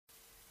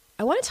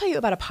I want to tell you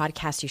about a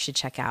podcast you should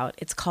check out.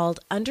 It's called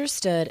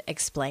Understood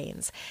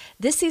Explains.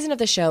 This season of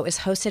the show is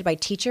hosted by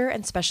teacher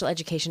and special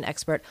education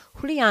expert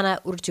Juliana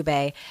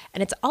Urtubey,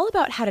 and it's all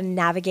about how to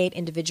navigate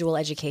individual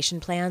education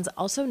plans,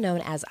 also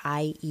known as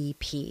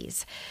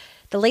IEPs.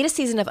 The latest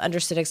season of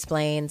Understood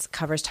Explains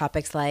covers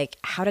topics like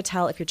how to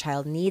tell if your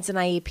child needs an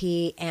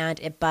IEP, and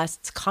it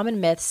busts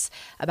common myths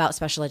about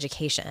special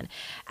education.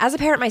 As a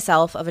parent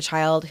myself of a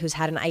child who's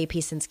had an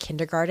IEP since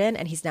kindergarten,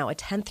 and he's now a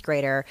 10th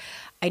grader,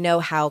 I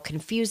know how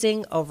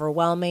confusing,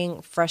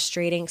 overwhelming,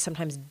 frustrating,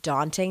 sometimes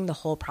daunting the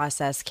whole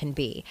process can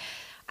be.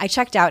 I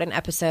checked out an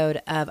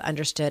episode of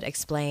Understood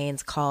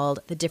Explains called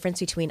The Difference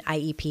Between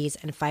IEPs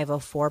and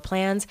 504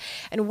 Plans.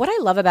 And what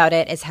I love about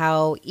it is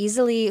how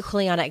easily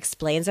Juliana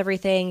explains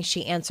everything.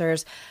 She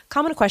answers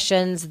common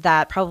questions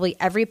that probably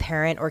every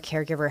parent or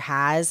caregiver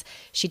has.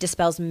 She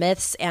dispels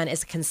myths and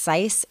is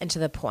concise and to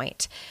the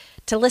point.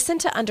 To listen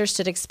to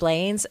Understood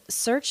Explains,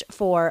 search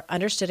for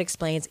Understood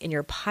Explains in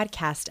your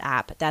podcast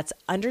app. That's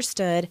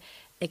Understood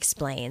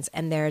Explains.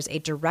 And there's a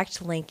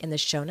direct link in the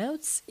show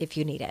notes if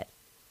you need it.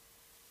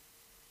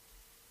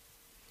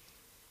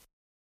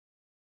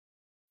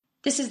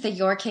 This is the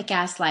Your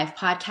Kick-Ass Life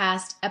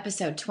podcast,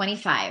 episode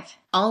 25.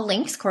 All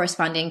links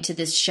corresponding to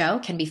this show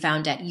can be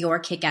found at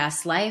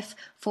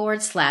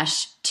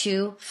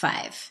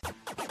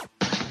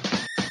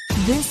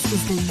yourkickasslife.com/25. This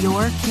is the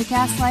Your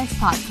Kick-Ass Life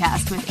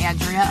podcast with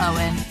Andrea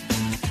Owen,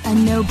 a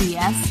no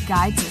BS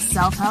guide to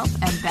self-help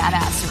and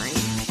badassery.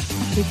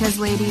 Because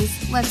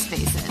ladies, let's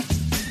face it,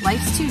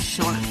 life's too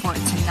short for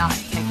it to not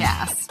kick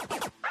ass.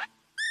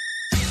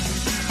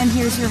 And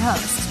here's your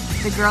host,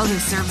 the girl who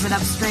serves it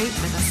up straight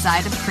with a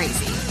side of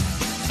crazy,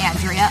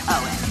 Andrea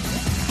Owen.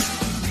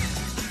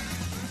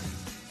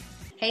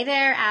 Hey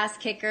there, ass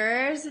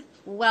kickers.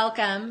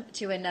 Welcome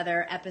to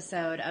another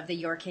episode of the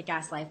Your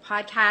Kick-Ass Life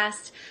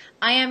podcast.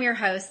 I am your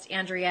host,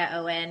 Andrea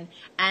Owen,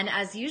 and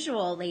as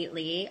usual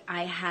lately,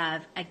 I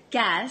have a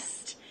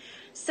guest.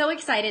 So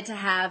excited to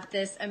have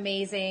this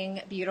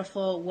amazing,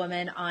 beautiful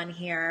woman on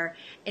here.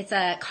 It's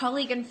a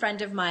colleague and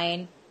friend of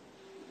mine,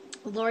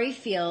 Lori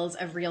Fields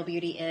of Real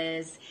Beauty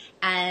Is,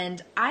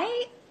 and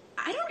I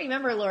don't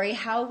remember, Lori,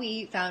 how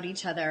we found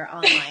each other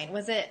online.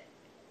 Was it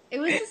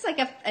was just like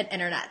an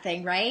internet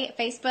thing, right?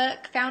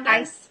 Facebook found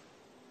us?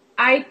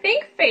 I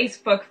think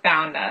Facebook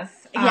found us.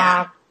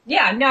 Yeah.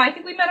 I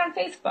think we met on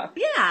Facebook.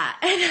 Yeah.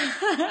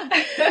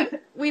 And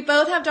we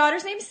both have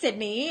daughters named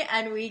Sydney,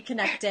 and we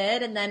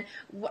connected, and then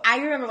I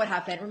remember what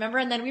happened. Remember?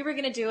 And then we were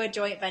going to do a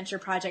joint venture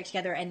project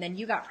together, and then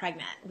you got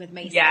pregnant with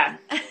Mason. Yeah.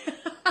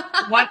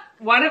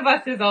 One of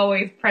us is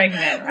always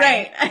pregnant,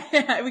 right?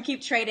 Right. We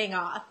keep trading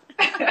off.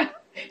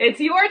 It's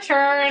your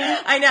turn.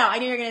 I know. I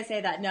knew you were going to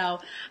say that. No,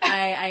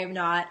 I am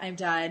not. I'm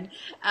done.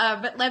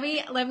 But let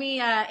me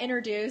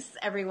introduce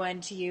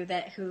everyone to you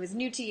who is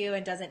new to you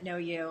and doesn't know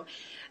you.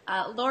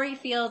 Lori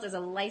Fields is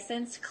a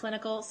licensed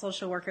clinical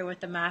social worker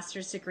with a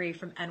master's degree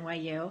from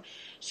NYU.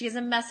 She is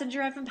a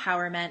messenger of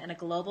empowerment and a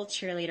global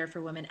cheerleader for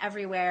women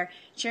everywhere,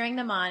 cheering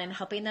them on and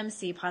helping them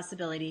see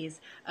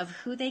possibilities of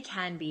who they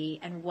can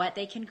be and what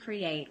they can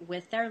create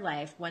with their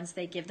life once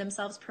they give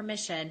themselves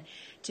permission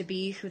to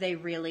be who they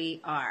really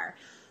are.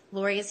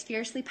 Lori is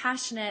fiercely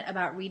passionate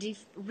about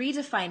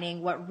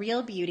redefining what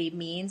real beauty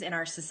means in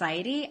our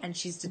society, and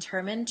she's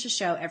determined to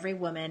show every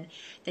woman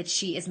that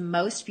she is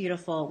most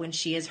beautiful when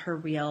she is her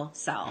real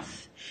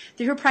self.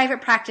 Through her private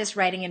practice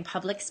writing and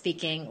public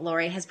speaking,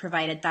 Lori has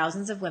provided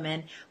thousands of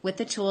women with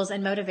the tools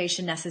and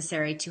motivation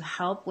necessary to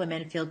help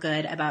women feel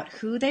good about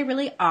who they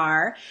really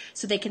are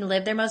so they can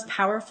live their most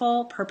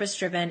powerful,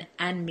 purpose-driven,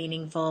 and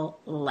meaningful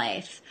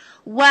life.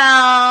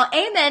 Well,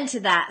 amen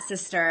to that,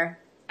 sister.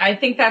 I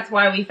think that's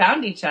why we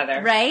found each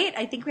other. Right?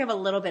 I think we have a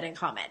little bit in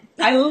common.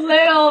 A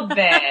little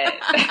bit.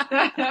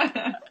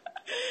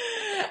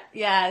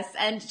 Yes.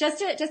 And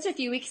just a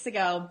few weeks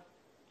ago,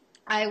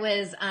 I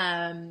was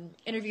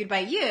interviewed by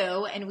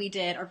you, and we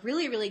did a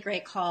really, really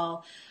great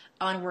call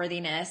on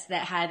worthiness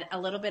that had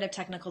a little bit of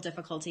technical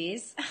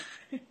difficulties.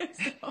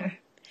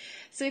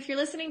 So if you're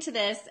listening to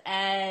this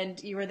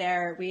and you were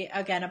there, we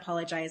again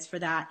apologize for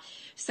that.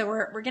 So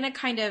we're going to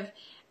kind of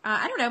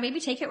I don't know,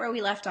 maybe take it where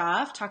we left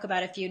off, talk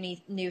about a few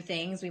new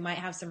things. We might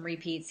have some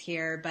repeats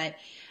here, but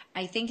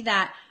I think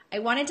that I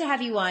wanted to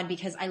have you on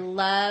because I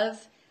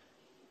love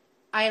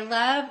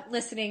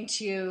listening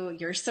to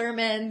your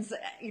sermons.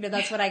 You know,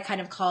 that's what I kind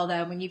of call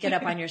them. When you get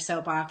up on your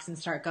soapbox and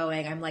start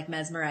going, I'm like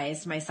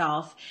mesmerized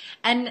myself.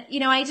 And,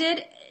 you know,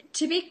 to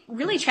be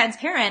really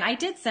transparent, I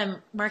did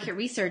some market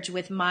research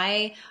with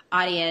my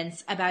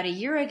audience about a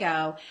year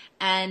ago,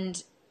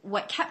 and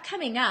what kept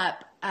coming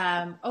up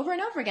over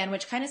and over again,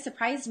 which kind of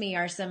surprised me,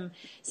 are some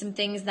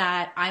things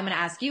that I'm going to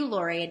ask you,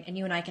 Lori, and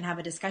you and I can have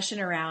a discussion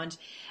around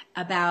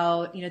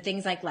about, you know,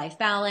 things like life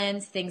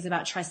balance, things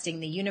about trusting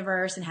the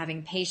universe and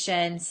having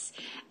patience,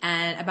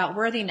 and about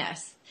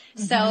worthiness.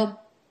 Mm-hmm. So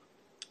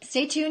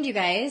stay tuned, you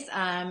guys.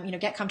 You know,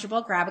 get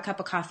comfortable, grab a cup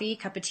of coffee,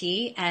 cup of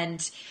tea,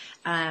 and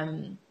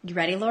you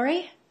ready,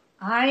 Lori?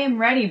 I am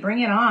ready.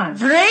 Bring it on.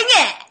 Bring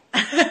it!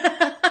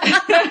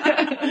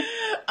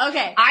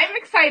 Okay. I'm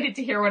excited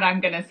to hear what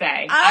I'm going to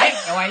say. I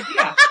have no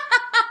idea.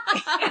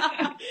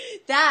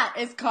 That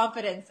is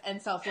confidence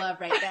and self-love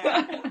right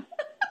there.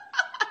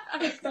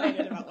 I'm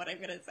excited about what I'm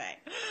going to say.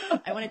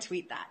 I want to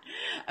tweet that.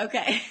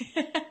 Okay.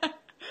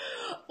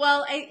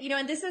 Well,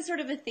 and this is sort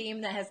of a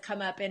theme that has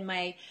come up in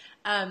my,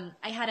 I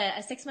had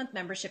a 6-month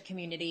membership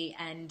community,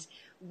 and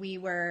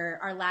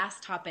our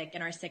last topic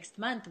in our 6th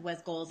month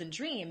was goals and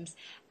dreams.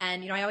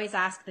 And, I always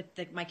ask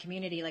my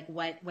community, like,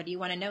 what do you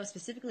want to know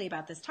specifically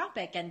about this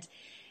topic?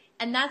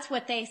 And that's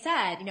what they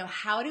said.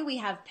 How do we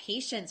have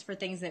patience for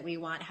things that we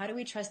want? How do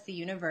we trust the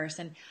universe?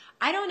 And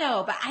I don't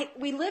know, but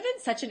we live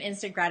in such an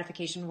instant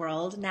gratification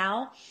world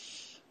now.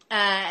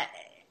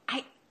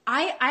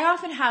 I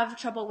often have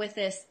trouble with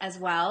this as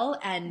well.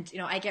 And,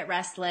 I get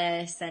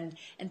restless and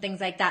things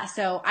like that.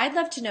 So I'd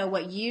love to know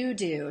what you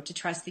do to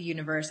trust the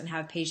universe and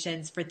have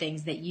patience for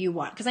things that you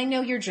want. Because I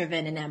know you're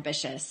driven and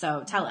ambitious.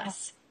 So tell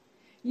us.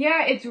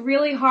 Yeah, it's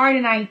really hard.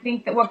 And I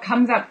think that what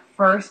comes up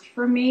first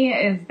for me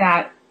is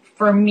that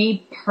for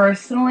me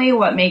personally,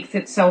 what makes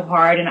it so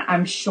hard, and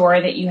I'm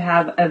sure that you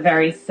have a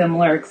very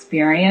similar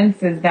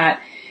experience, is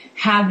that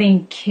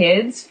having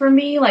kids for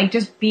me, like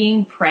just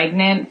being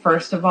pregnant,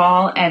 first of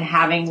all, and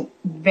having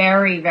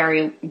very,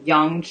 very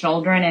young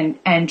children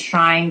and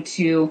trying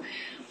to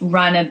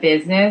run a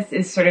business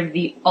is sort of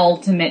the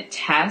ultimate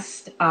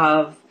test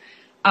of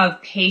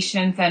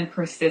patience and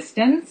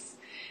persistence.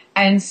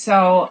 And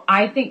so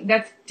I think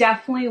that's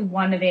definitely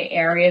one of the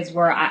areas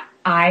where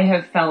I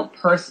have felt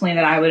personally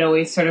that I would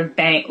always sort of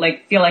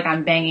feel like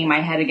I'm banging my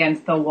head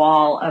against the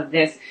wall of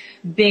this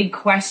big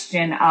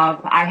question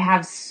of, I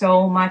have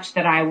so much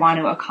that I want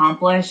to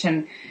accomplish.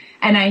 And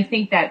I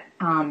think that,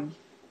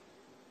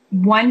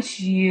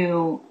 once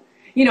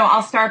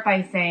I'll start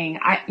by saying,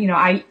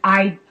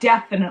 I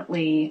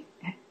definitely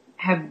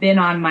have been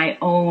on my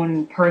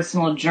own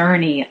personal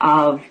journey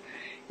of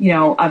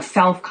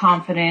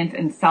self-confidence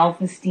and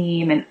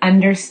self-esteem and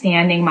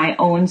understanding my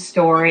own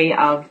story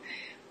of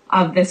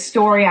the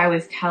story I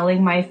was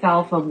telling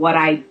myself of what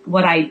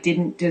I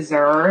didn't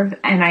deserve.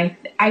 And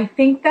I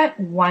think that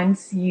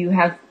once you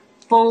have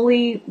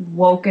fully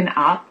woken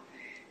up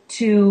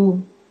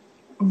to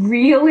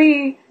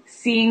really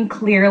seeing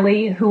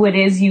clearly who it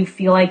is you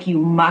feel like you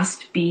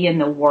must be in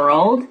the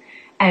world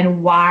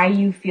and why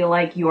you feel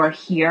like you're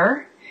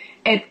here,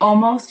 it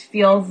almost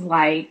feels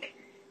like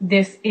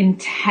this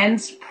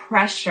intense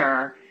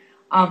pressure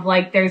of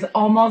like, there's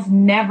almost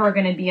never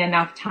going to be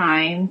enough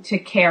time to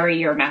carry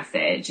your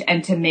message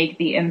and to make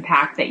the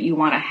impact that you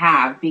want to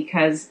have,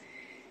 because,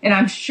 and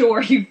I'm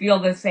sure you feel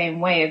the same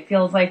way, it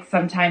feels like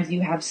sometimes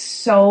you have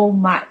so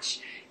much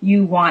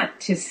you want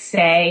to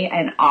say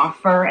and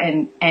offer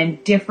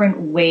and different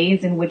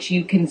ways in which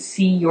you can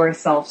see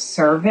yourself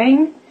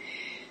serving,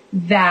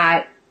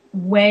 that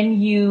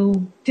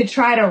to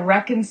try to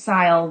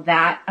reconcile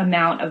that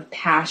amount of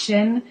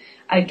passion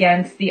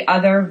against the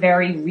other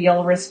very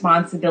real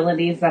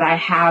responsibilities that I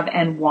have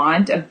and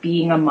want of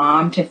being a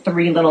mom to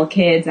 3 little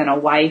kids and a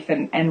wife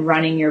and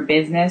running your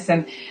business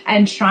and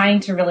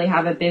trying to really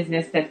have a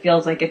business that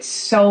feels like it's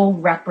so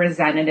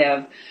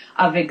representative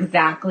of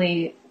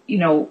exactly,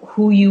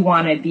 who you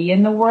want to be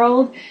in the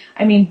world.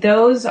 I mean,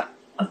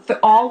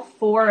 all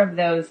 4 of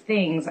those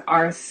things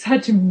are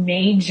such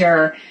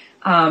major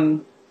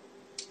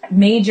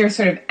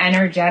sort of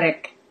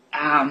energetic,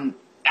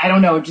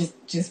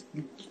 just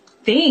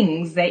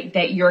things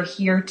that you're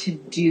here to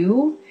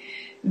do,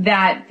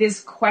 that this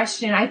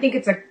question, I think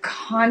it's a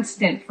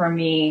constant for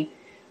me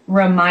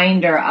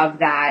reminder of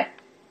that,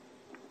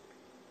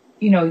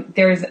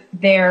 there's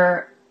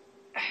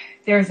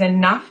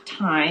enough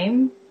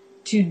time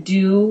to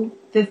do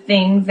the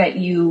things that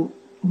you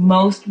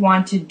most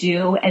want to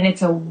do. And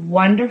it's a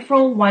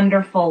wonderful,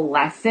 wonderful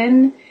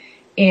lesson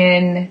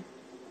in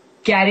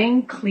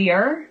getting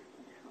clear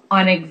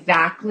on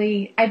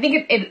exactly, I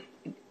think it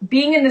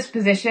being in this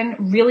position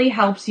really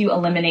helps you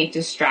eliminate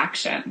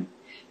distraction,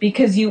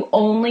 because I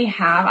only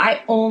have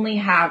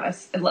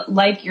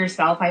like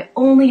yourself, I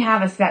only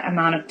have a set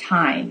amount of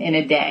time in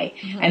a day.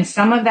 Mm-hmm. And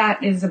some of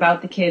that is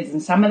about the kids,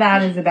 and some of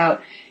that is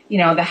about,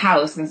 the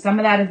house, and some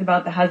of that is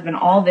about the husband,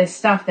 all this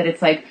stuff that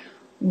it's like,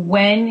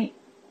 when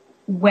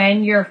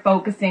you're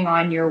focusing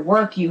on your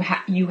work, you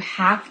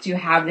have to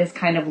have this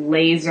kind of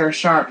laser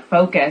sharp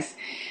focus.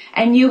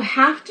 And you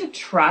have to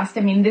trust.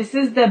 I mean, this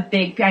is the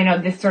big, I know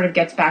this sort of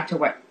gets back to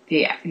what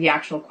the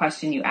actual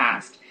question you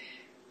asked,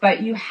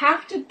 but you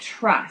have to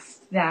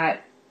trust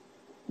that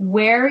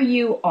where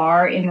you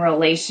are in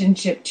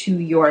relationship to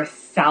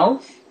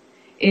yourself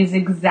is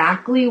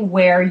exactly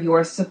where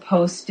you're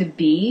supposed to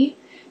be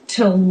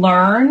to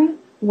learn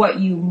what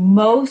you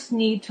most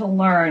need to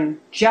learn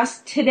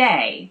just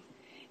today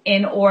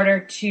in order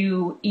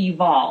to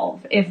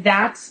evolve. If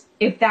that's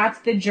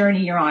the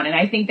journey you're on. And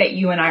I think that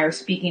you and I are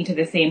speaking to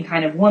the same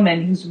kind of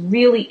woman who's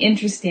really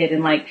interested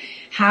in, like,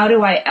 how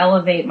do I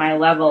elevate my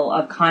level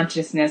of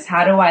consciousness?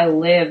 How do I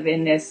live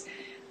in this,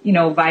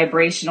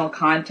 vibrational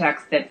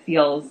context that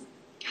feels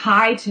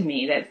high to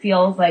me, that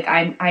feels like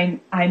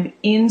I'm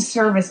in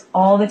service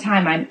all the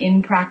time. I'm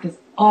in practice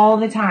all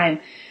the time.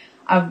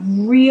 of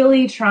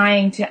really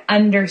trying to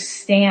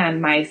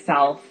understand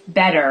myself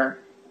better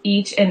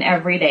each and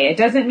every day. It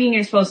doesn't mean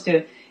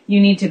you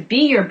need to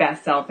be your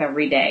best self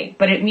every day,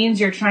 but it means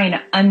you're trying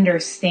to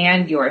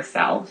understand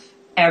yourself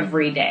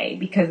every day,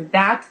 because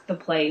that's the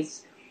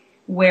place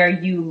where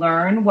you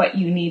learn what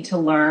you need to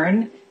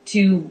learn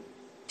to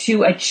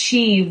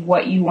achieve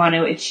what you want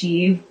to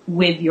achieve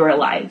with your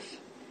life.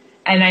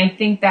 And I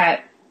think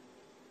that,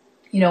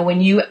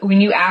 when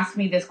you asked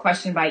me this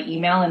question by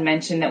email and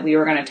mentioned that we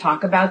were going to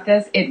talk about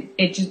this,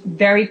 it just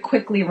very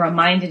quickly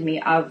reminded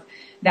me of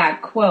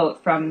that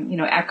quote from,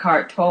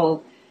 Eckhart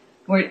Tolle,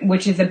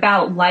 which is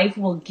about life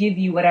will give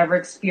you whatever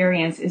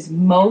experience is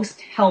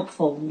most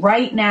helpful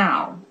right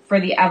now for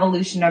the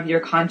evolution of your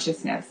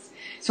consciousness.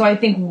 So I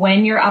think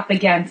when you're up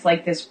against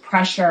like this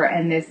pressure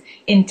and this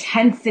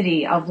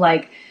intensity of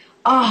like,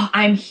 oh,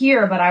 I'm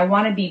here, but I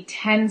want to be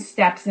 10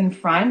 steps in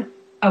front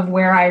of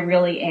where I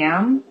really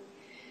am,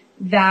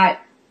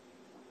 that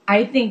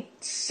I think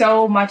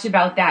so much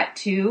about that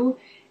too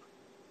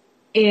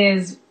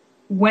is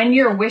when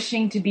you're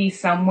wishing to be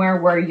somewhere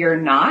where you're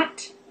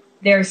not,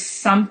 there's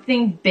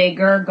something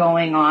bigger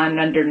going on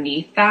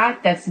underneath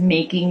that's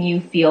making you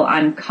feel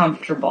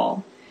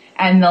uncomfortable.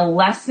 And the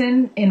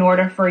lesson in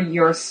order for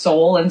your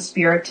soul and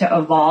spirit to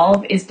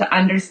evolve is to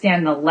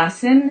understand the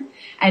lesson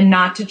and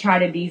not to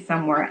try to be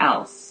somewhere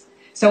else.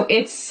 So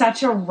it's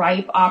such a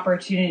ripe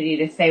opportunity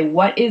to say,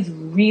 what is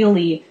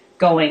really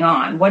going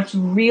on? What's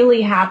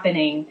really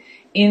happening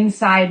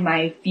inside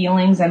my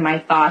feelings and my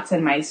thoughts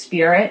and my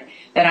spirit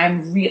that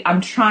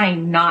I'm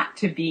trying not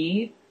to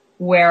be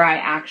where I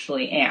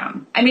actually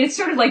am. I mean, it's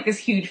sort of like this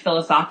huge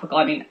philosophical,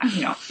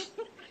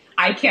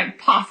 I can't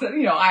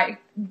possibly, I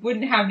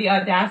wouldn't have the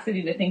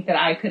audacity to think that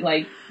I could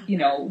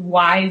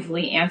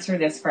wisely answer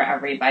this for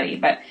everybody.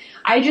 But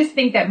I just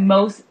think that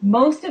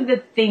most of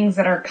the things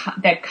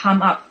that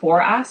come up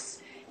for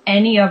us,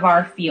 any of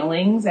our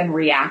feelings and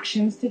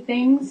reactions to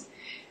things,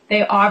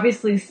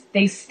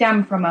 they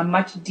stem from a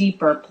much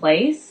deeper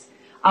place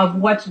of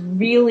what's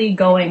really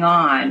going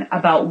on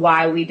about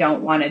why we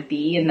don't want to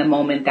be in the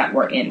moment that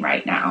we're in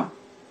right now.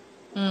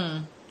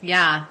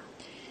 Yeah.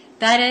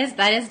 That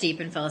is deep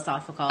and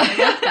philosophical. I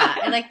like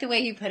that. I like the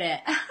way you put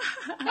it.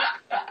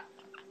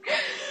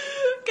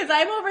 Because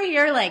I'm over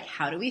here like,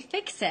 how do we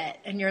fix it?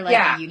 And you're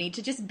like, You need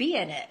to just be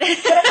in it.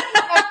 That's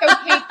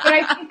okay. But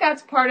I think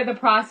that's part of the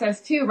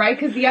process too, right?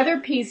 Because the other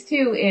piece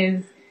too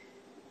is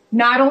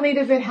not only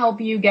does it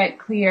help you get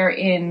clear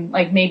in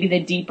like maybe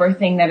the deeper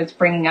thing that it's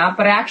bringing up,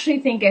 but I actually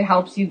think it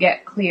helps you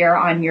get clear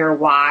on your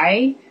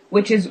why,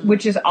 which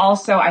is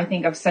also, I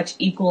think, of such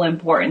equal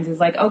importance.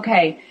 Is like,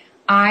 okay,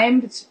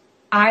 I'm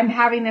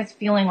having this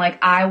feeling like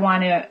I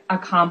want to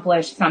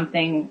accomplish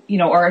something,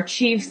 or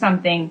achieve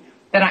something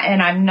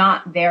and I'm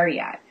not there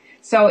yet.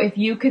 So if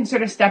you can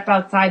sort of step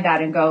outside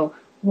that and go,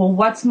 well,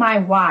 what's my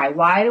why?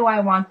 Why do I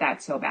want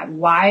that so bad?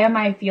 Why am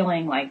I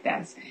feeling like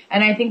this?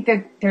 And I think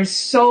that there's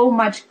so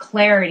much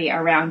clarity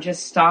around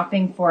just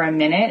stopping for a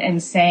minute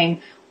and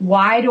saying,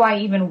 why do I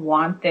even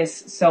want this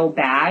so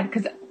bad?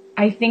 Because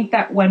I think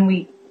that when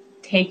we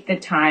take the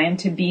time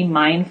to be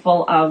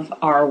mindful of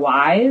our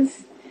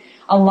whys,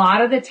 a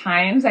lot of the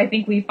times I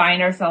think we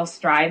find ourselves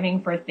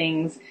striving for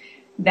things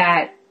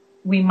that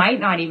we might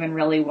not even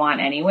really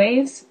want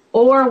anyways,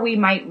 or we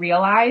might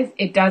realize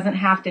it doesn't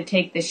have to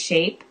take the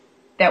shape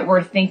that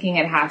we're thinking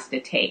it has to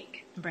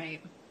take.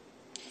 Right.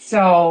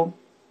 So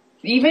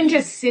even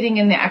just sitting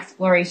in the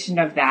exploration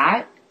of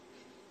that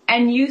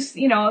and you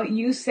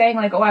saying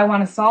like, oh, I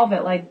want to solve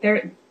it. Like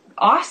they're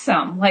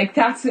awesome. Like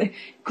that's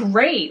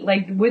great.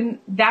 Like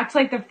that's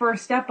like the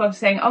first step of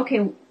saying,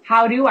 okay,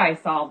 how do I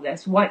solve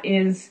this? What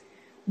is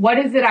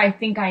it I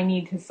think I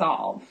need to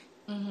solve?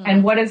 Mm-hmm.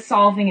 And what does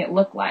solving it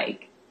look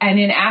like? And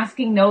in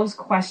asking those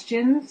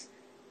questions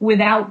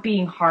without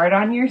being hard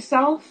on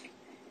yourself,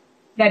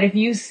 that if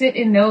you sit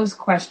in those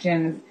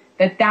questions,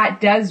 that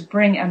does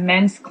bring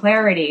immense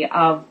clarity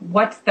of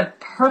what's the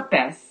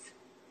purpose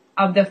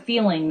of the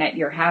feeling that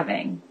you're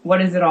having.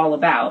 What is it all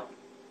about?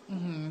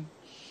 Mm-hmm.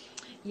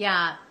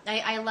 Yeah,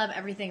 I love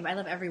everything. I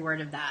love every word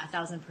of that,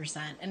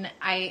 1,000%. And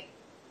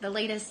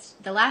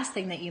the last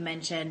thing that you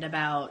mentioned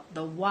about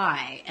the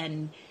why,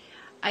 and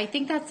I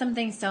think that's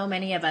something so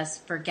many of us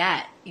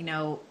forget.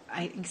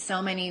 I think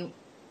so many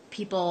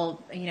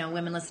people,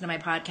 women listen to my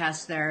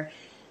podcast,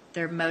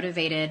 they're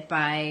motivated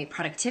by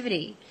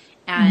productivity.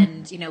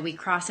 And, we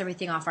cross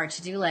everything off our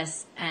to-do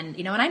list. And,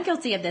 and I'm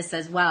guilty of this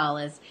as well,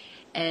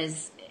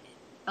 as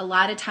a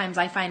lot of times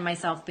I find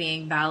myself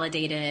being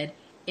validated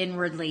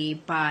inwardly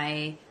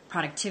by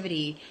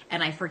productivity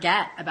and I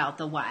forget about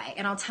the why.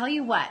 And I'll tell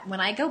you what, when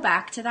I go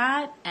back to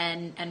that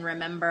and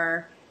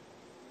remember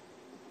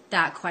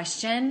that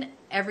question,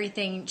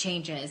 everything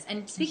changes.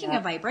 And speaking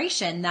of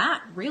vibration,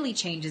 that really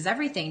changes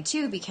everything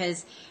too,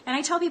 because, and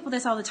I tell people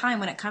this all the time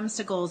when it comes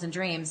to goals and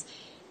dreams,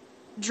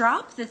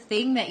 drop the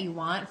thing that you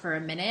want for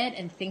a minute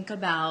and think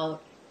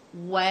about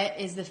what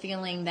is the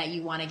feeling that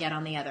you want to get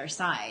on the other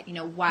side.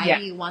 Why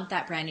do you want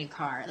that brand new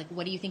car? Like,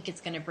 what do you think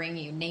it's going to bring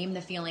you? Name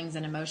the feelings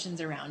and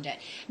emotions around it.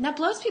 And that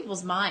blows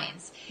people's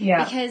minds.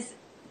 Yeah. Because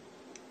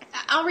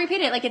I'll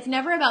repeat it. Like, it's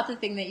never about the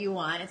thing that you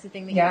want. It's the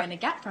thing that you're going to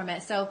get from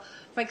it. So,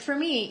 like, for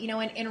me, you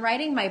know, in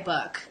writing my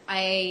book,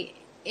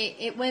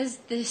 it was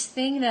this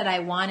thing that I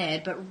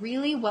wanted, but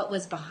really what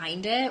was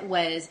behind it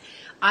was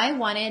I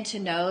wanted to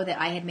know that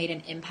I had made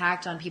an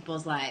impact on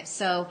people's lives.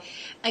 So,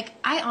 like,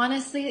 I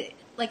honestly,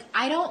 like,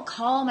 I don't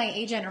call my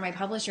agent or my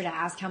publisher to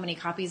ask how many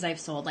copies I've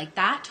sold. Like,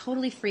 that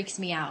totally freaks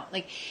me out.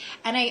 Like,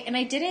 and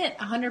I didn't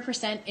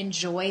 100%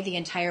 enjoy the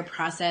entire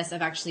process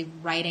of actually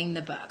writing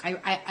the book.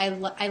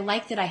 I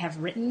like that I have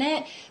written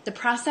it. The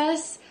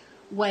process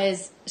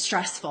was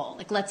stressful.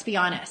 Like, let's be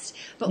honest.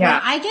 But when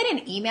I get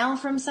an email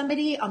from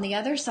somebody on the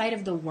other side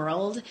of the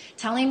world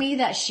telling me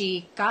that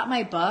she got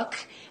my book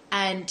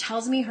and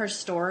tells me her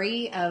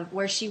story of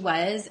where she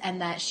was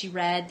and that she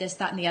read this,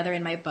 that, and the other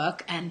in my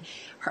book and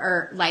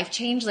her life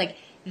changed, like,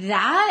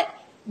 that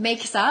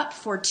makes up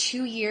for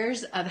 2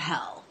 years of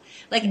hell.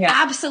 Like,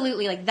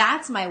 absolutely. Like,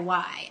 that's my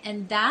why.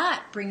 And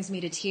that brings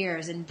me to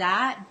tears, and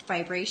that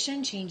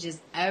vibration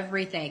changes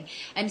everything.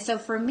 And so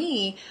for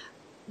me,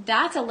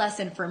 that's a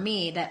lesson for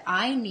me that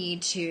I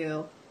need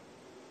to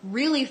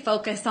really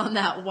focus on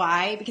that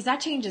why, because that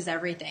changes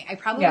everything. I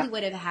probably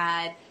would have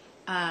had,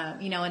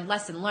 you know, and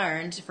lesson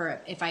learned for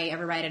if I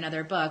ever write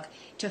another book,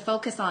 to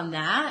focus on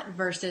that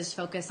versus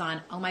focus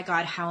on, oh my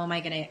God, how am I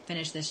going to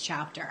finish this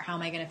chapter? How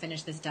am I going to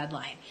finish this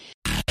deadline?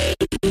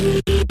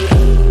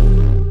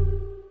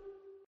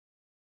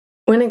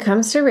 When it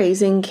comes to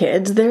raising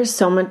kids, there's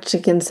so much to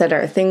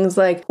consider. Things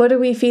like, what do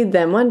we feed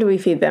them? When do we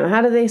feed them?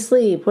 How do they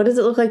sleep? What does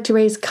it look like to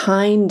raise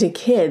kind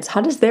kids?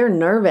 How does their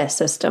nervous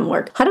system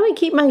work? How do I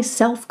keep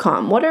myself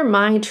calm? What are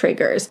my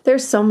triggers?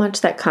 There's so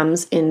much that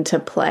comes into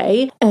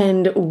play,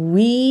 and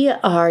we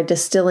are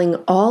distilling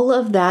all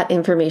of that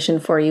information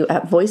for you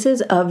at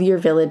Voices of Your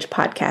Village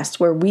podcast,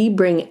 where we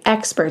bring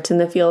experts in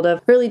the field of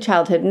early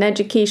childhood and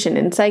education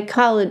and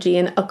psychology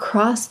and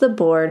across the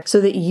board so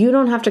that you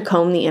don't have to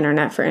comb the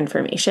internet for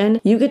information.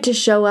 You get to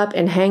show up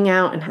and hang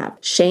out and have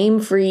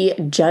shame-free,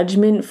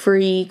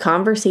 judgment-free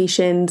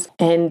conversations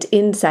and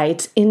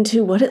insights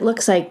into what it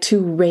looks like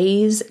to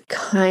raise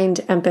kind,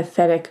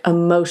 empathetic,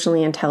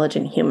 emotionally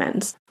intelligent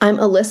humans. I'm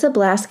Alyssa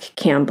Blask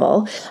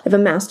Campbell. I have a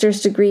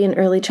master's degree in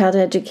early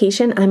childhood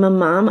education. I'm a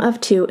mom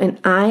of 2, and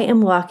I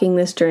am walking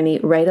this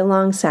journey right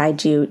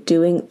alongside you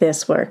doing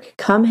this work.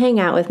 Come hang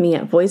out with me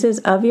at Voices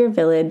of Your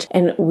Village,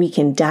 and we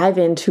can dive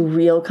into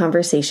real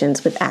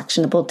conversations with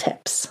actionable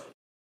tips.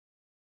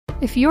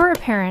 If you're a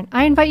parent,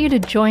 I invite you to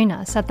join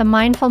us at the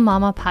Mindful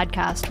Mama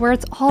podcast, where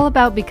it's all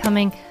about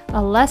becoming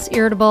a less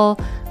irritable,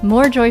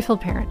 more joyful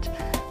parent.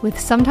 With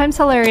sometimes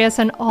hilarious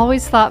and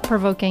always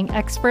thought-provoking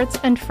experts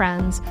and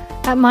friends,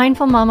 at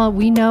Mindful Mama,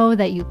 we know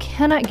that you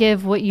cannot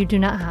give what you do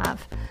not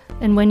have.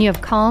 And when you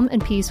have calm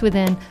and peace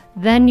within,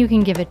 then you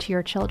can give it to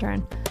your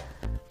children.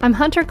 I'm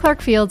Hunter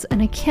Clark Fields,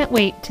 and I can't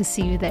wait to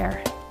see you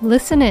there.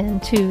 Listen in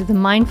to the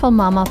Mindful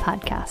Mama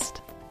podcast.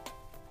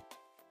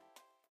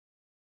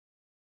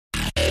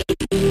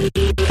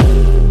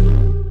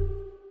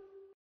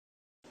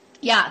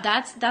 Yeah,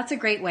 that's a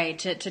great way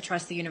to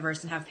trust the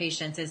universe and have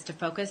patience, is to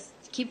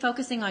keep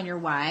focusing on your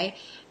why.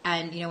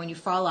 And, you know, when you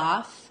fall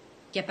off,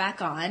 get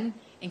back on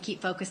and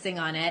keep focusing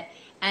on it.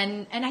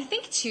 And I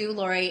think too,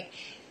 Lori,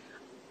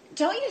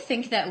 don't you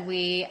think that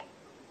we,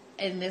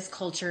 in this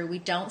culture, we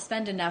don't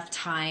spend enough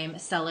time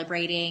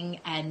celebrating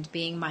and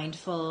being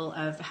mindful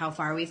of how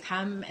far we've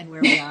come and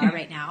where we are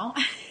right now?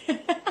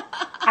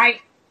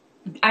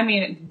 I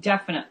mean,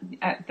 definitely,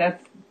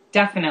 that's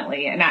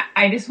definitely. And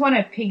I just want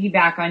to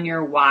piggyback on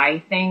your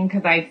why thing,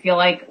 because I feel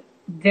like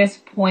this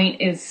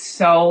point is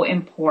so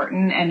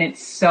important and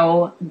it's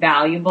so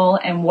valuable.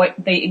 And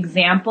what the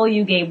example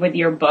you gave with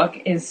your book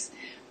is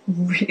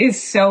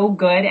so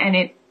good.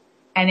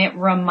 And it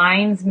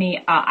reminds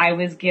me, I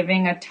was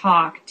giving a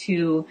talk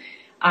to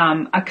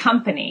a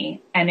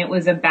company, and it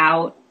was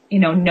about, you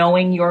know,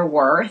 knowing your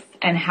worth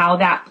and how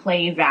that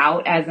plays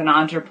out as an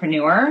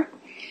entrepreneur.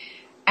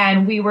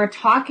 And we were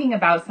talking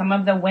about, some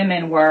of the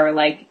women were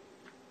like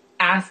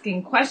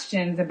asking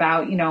questions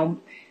about, you know,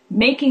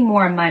 making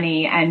more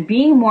money and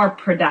being more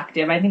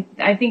productive.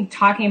 I think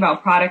talking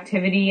about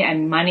productivity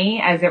and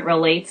money as it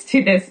relates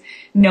to this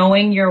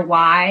knowing your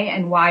why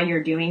and why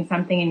you're doing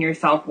something in your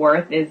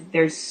self-worth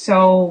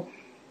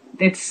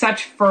it's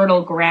such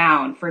fertile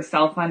ground for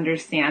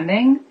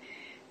self-understanding.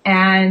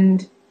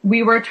 And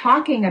we were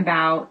talking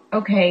about,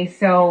 okay,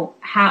 so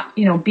how,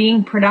 you know,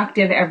 being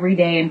productive every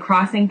day and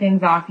crossing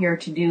things off your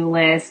to-do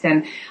list,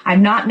 and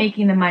I'm not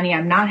making the money,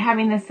 I'm not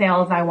having the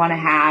sales I want to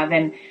have.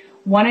 And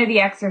one of the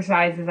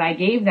exercises I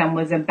gave them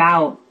was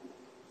about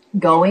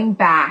going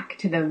back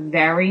to the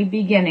very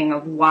beginning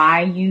of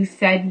why you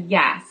said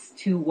yes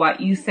to what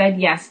you said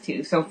yes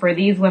to. So for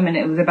these women,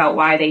 it was about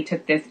why they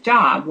took this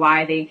job,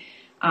 why they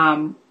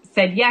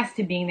said yes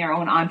to being their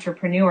own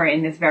entrepreneur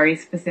in this very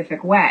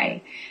specific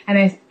way.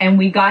 And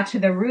we got to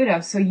the root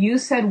of, so you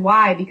said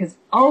why, because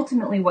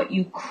ultimately what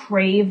you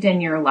craved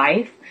in your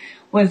life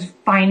was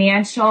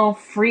financial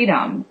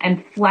freedom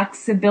and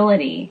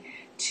flexibility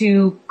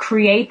to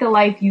create the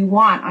life you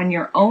want on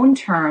your own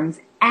terms,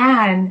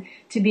 and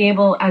to be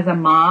able, as a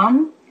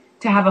mom,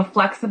 to have a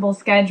flexible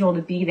schedule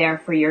to be there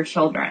for your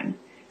children.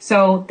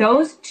 So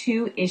those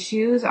two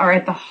issues are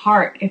at the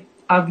heart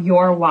of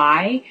your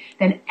why,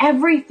 then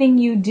everything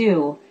you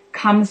do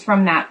comes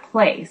from that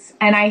place.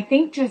 And I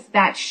think just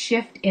that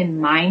shift in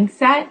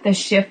mindset, the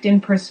shift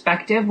in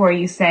perspective where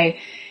you say,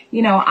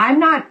 you know, I'm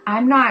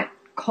not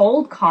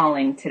cold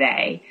calling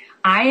today.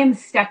 I am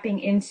stepping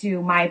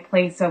into my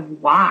place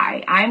of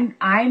why.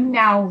 I'm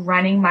now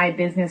running my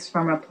business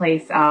from a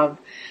place of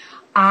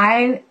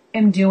I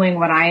am doing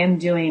what I am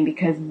doing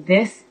because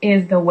this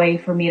is the way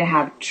for me to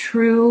have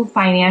true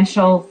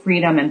financial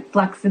freedom and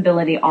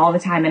flexibility all the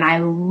time. And I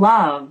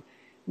love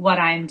what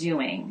I'm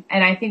doing.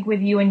 And I think with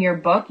you and your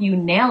book, you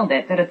nailed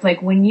it, that it's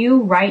like when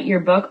you write your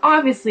book,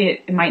 obviously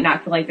it might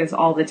not feel like this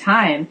all the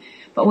time,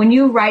 but when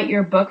you write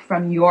your book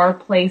from your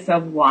place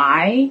of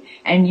why,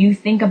 and you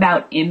think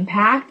about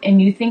impact,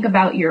 and you think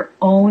about your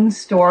own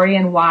story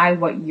and why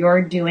what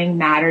you're doing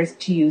matters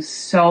to you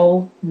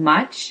so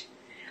much,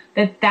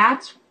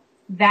 that's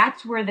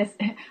where this,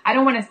 I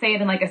don't want to say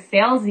it in like a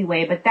salesy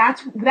way, but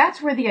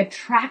that's where the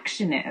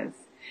attraction is.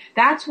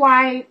 That's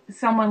why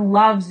someone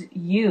loves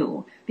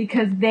you,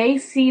 because they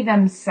see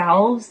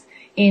themselves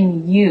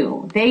in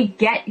you. They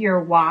get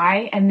your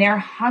why, and they're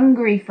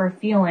hungry for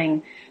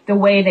feeling the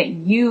way that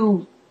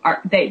you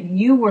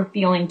were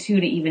feeling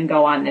too, to even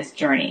go on this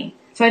journey.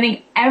 So I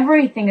think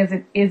everything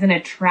is an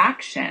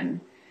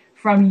attraction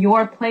from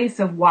your place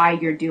of why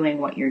you're doing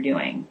what you're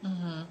doing.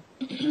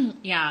 Mm-hmm.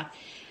 Yeah.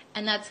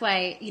 And that's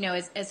why, you know,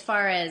 as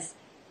far as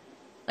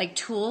like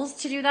tools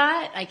to do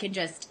that, I can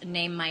just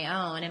name my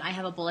own. And I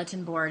have a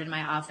bulletin board in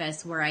my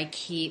office where I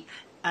keep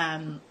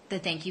the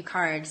thank you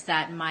cards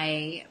that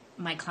my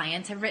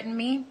clients have written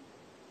me.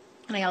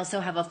 And I also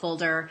have a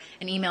folder,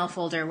 an email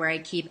folder, where I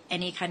keep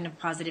any kind of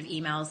positive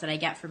emails that I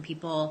get from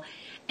people.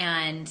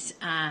 And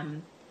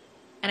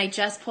I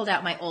just pulled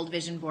out my old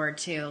vision board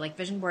too. Like,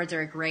 vision boards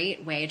are a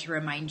great way to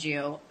remind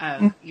you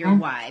of your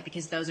why,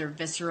 because those are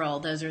visceral.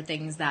 Those are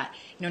things that,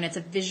 you know, and it's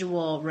a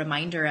visual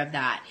reminder of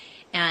that.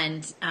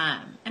 And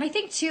I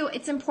think too,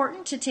 it's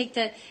important to take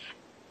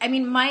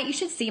you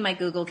should see my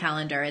Google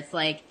Calendar. It's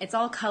like, it's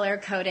all color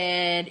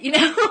coded, you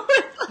know,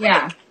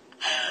 yeah.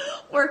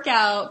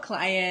 Workout,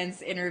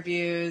 clients,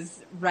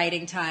 interviews,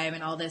 writing time,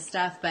 and all this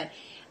stuff.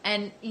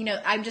 And you know,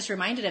 I'm just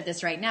reminded of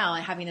this right now,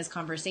 having this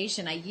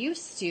conversation. I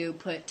used to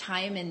put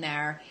time in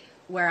there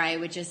where I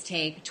would just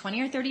take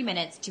 20 or 30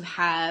 minutes to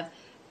have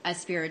a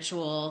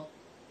spiritual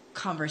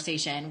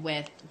conversation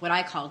with what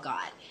I call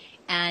God.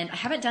 And I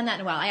haven't done that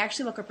in a while. I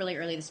actually woke up really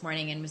early this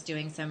morning and was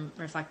doing some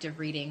reflective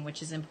reading,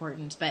 which is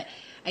important. But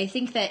I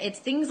think that it's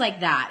things like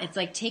that. It's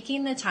like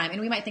taking the time.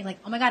 And we might think like,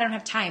 oh my God, I don't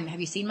have time.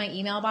 Have you seen my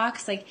email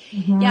box? Like,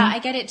 yeah, I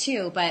get it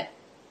too. But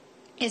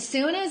as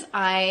soon as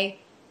I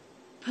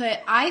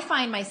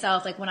find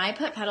myself, like when I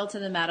put pedal to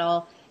the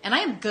metal, and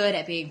I am good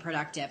at being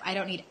productive. I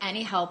don't need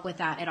any help with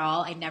that at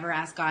all. I never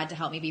ask God to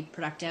help me be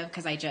productive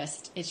because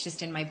it's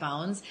just in my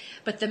bones.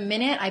 But the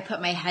minute I put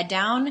my head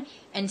down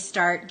and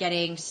start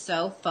getting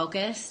so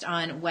focused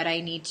on what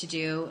I need to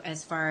do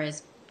as far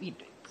as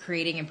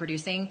creating and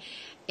producing,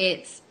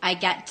 I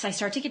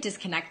start to get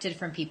disconnected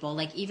from people.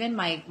 Like even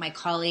my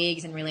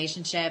colleagues and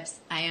relationships,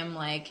 I am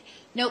like,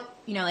 nope,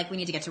 you know, like we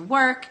need to get to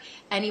work.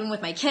 And even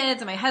with my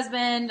kids and my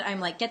husband, I'm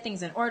like, get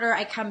things in order.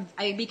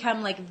 I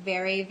become like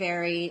very,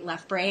 very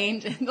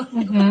left-brained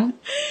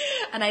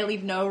and I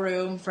leave no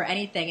room for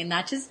anything. And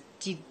that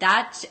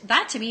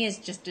to me is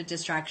just a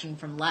distraction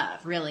from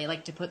love, really.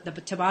 Like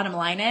to bottom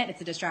line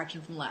it's a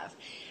distraction from love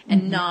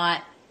and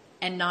not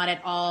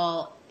at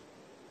all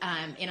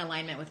in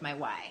alignment with my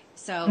why.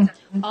 So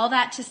all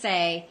that to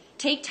say,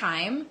 take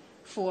time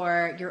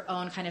for your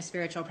own kind of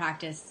spiritual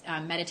practice,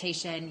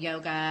 meditation,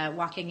 yoga,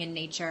 walking in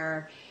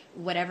nature,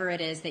 whatever it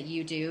is that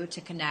you do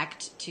to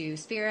connect to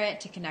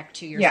spirit, to connect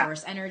to your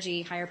source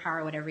energy, higher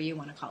power, whatever you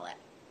want to call it.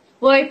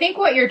 Well, I think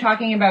what you're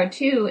talking about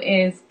too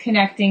is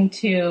connecting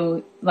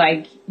to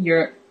like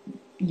your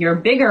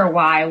bigger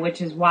why,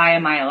 which is why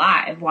am I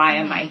alive? Why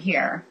am I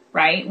here?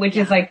 Right? Which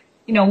is like,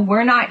 you know,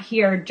 we're not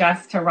here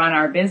just to run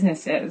our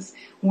businesses.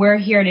 We're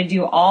here to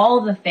do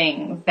all the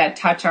things that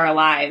touch our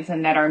lives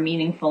and that are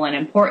meaningful and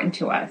important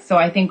to us. So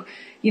I think,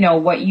 you know,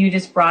 what you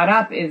just brought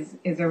up is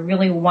a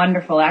really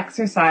wonderful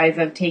exercise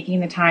of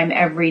taking the time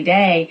every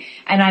day.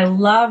 And I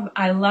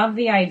love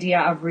the idea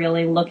of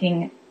really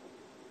looking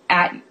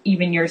at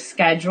even your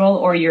schedule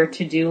or your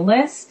to-do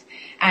list.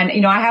 And,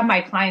 you know, I have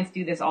my clients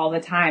do this all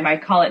the time. I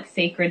call it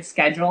sacred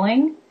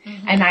scheduling.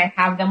 And I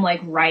have them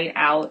like write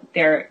out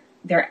their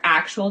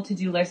actual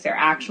to-do list, their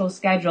actual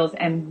schedules,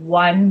 and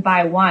one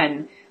by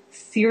one,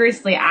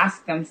 seriously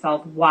ask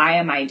themselves, why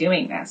am I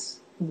doing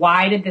this?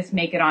 Why did this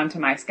make it onto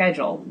my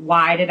schedule?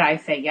 Why did I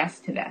say yes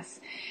to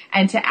this?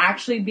 And to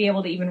actually be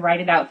able to even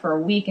write it out for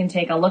a week and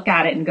take a look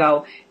at it and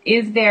go,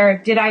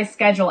 did I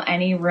schedule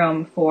any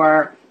room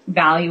for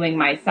valuing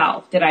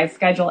myself? Did I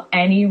schedule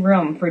any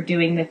room for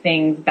doing the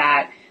things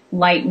that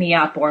light me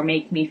up or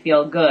make me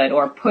feel good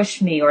or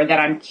push me or that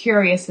I'm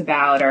curious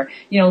about, or,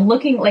 you know,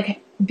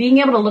 being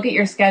able to look at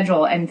your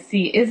schedule and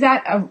see, is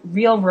that a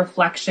real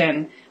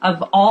reflection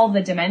of all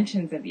the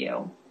dimensions of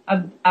you,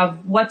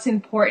 of what's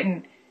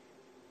important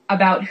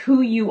about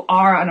who you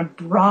are on a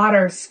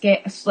broader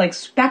scale, like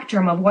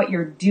spectrum of what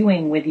you're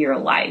doing with your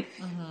life.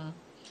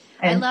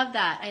 I love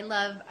that. I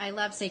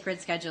love sacred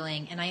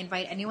scheduling, and I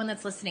invite anyone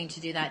that's listening to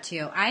do that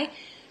too.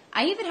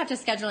 I even have to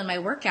schedule in my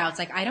workouts.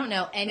 Like, I don't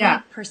know any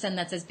person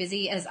that's as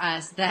busy as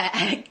us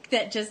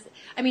that just,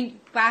 I mean,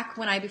 back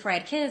before I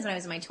had kids, when I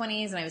was in my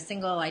 20s and I was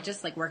single, I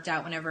just like worked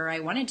out whenever I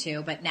wanted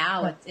to. But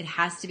now it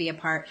has to be a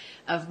part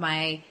of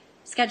my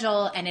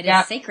schedule, and it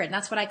is sacred. And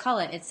that's what I call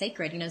it. It's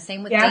sacred. You know,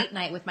 same with date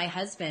night with my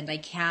husband. I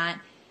can't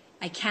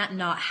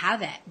not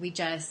have it. We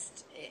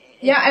just,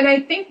 and I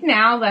think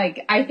now,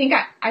 like, I think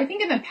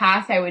in the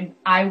past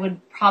I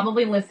would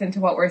probably listen to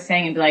what we're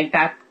saying and be like,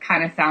 that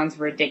kind of sounds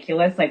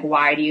ridiculous. Like,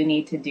 why do you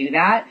need to do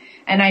that?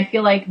 And I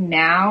feel like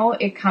now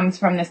it comes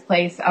from this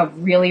place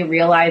of really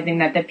realizing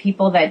that the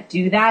people that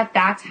do that,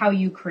 that's how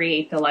you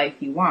create the life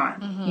you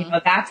want. You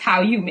know, that's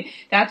how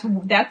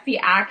that's the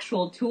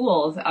actual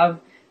tools of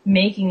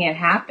making it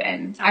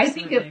happen.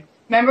 Absolutely. I think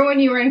remember when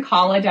you were in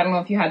college? I don't know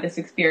if you had this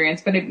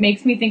experience, but it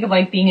makes me think of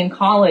like being in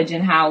college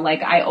and how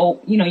like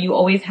you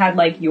always had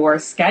like your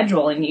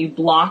schedule and you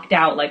blocked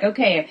out like,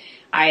 okay,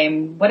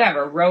 I'm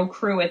whatever, row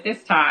crew at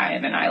this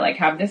time and I like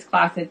have this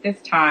class at this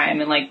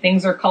time and like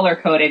things are color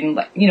coded and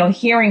you know,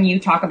 hearing you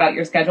talk about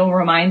your schedule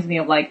reminds me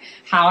of like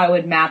how I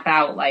would map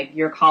out like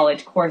your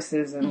college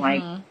courses and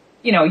like,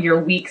 you know,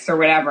 your weeks or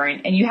whatever.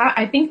 And you have,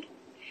 I think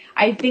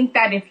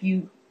that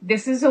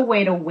this is a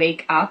way to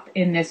wake up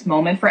in this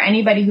moment for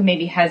anybody who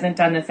maybe hasn't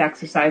done this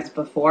exercise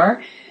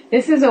before.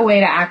 This is a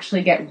way to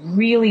actually get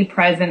really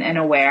present and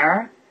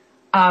aware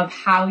of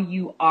how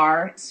you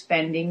are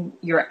spending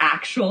your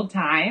actual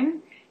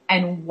time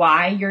and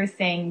why you're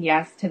saying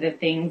yes to the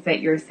things that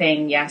you're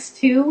saying yes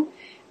to.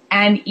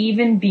 And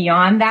even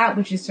beyond that,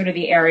 which is sort of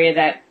the area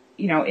that,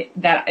 you know,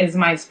 that is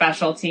my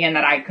specialty and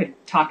that I could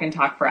talk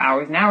for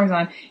hours and hours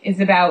on, is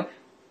about,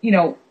 you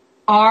know,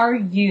 are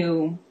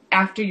you,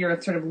 after you're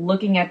sort of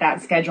looking at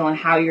that schedule and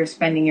how you're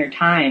spending your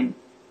time,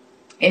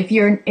 if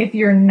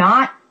you're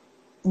not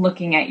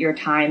looking at your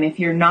time, if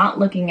you're not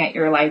looking at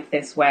your life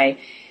this way,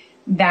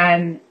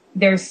 then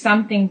there's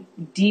something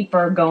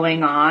deeper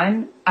going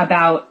on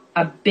about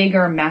a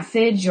bigger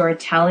message you're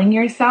telling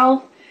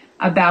yourself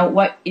about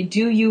what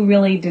do you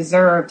really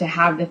deserve to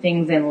have the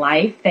things in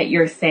life that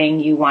you're saying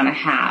you want to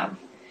have.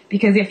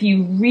 Because if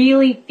you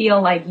really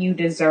feel like you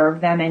deserve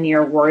them and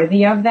you're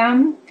worthy of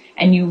them,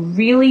 and you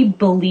really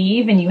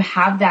believe and you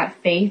have that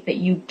faith that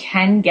you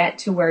can get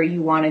to where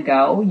you want to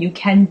go, you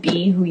can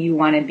be who you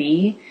want to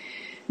be,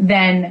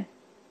 then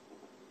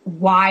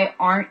why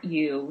aren't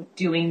you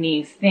doing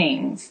these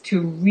things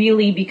to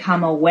really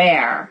become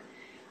aware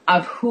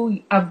of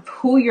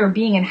who you're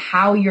being and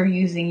how you're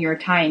using your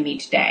time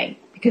each day?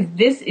 Because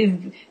this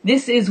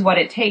is what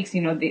it takes,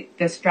 you know,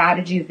 the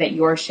strategies that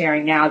you're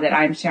sharing now, that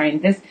I'm sharing,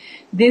 this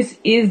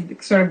is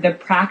sort of the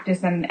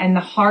practice and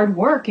the hard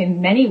work in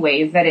many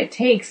ways that it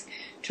takes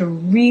to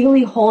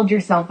really hold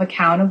yourself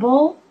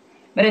accountable.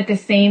 But at the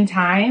same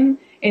time,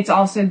 it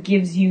also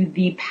gives you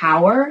the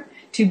power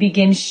to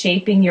begin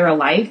shaping your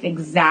life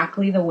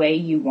exactly the way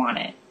you want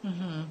it.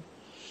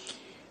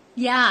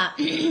 Yeah,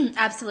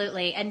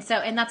 absolutely. And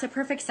that's a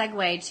perfect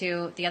segue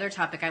to the other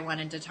topic I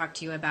wanted to talk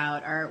to you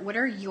about.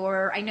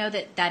 I know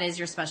that is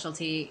your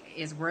specialty,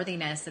 is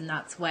worthiness, and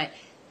that's what,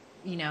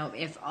 you know,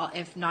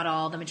 if not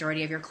all, the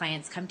majority of your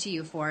clients come to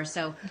you for.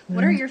 So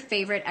what are your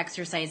favorite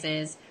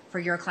exercises for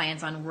your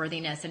clients on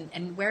worthiness,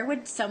 and where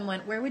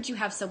would you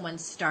have someone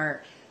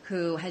start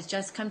who has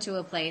just come to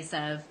a place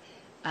of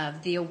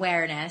the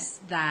awareness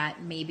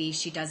that maybe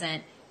she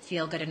doesn't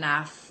feel good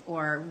enough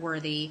or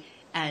worthy?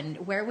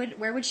 And where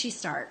would she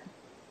start?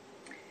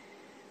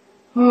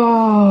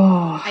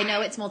 Oh, I know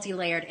it's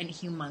multi-layered and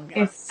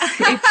humongous.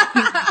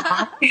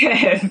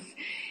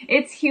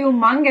 It's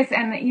humongous.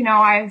 And, you know,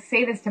 I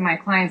say this to my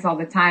clients all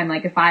the time.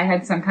 Like, if I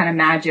had some kind of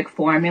magic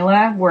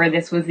formula where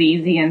this was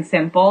easy and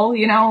simple,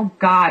 you know,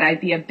 God,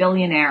 I'd be a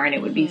billionaire and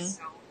it would be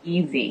so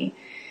easy.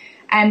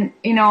 And,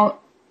 you know,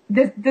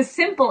 the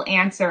simple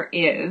answer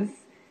is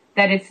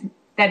that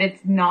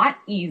it's not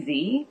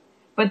easy,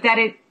 but that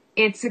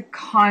it's a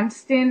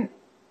constant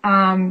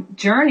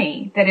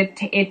journey, that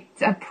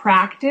it's a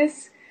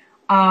practice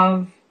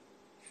of,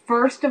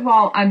 first of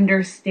all,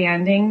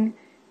 understanding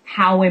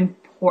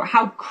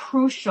how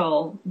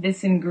crucial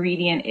this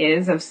ingredient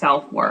is of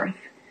self-worth.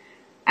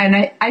 And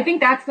I think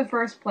that's the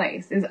first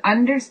place, is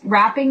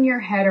wrapping your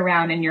head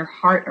around and your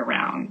heart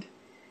around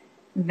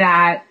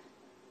that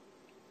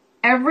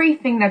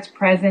everything that's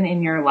present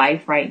in your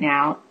life right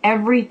now,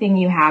 everything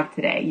you have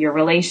today, your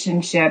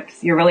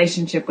relationships, your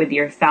relationship with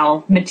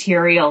yourself,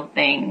 material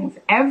things,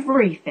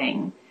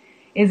 everything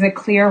is a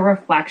clear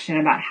reflection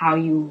about how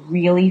you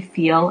really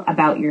feel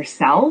about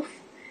yourself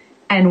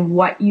and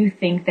what you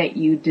think that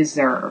you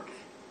deserve.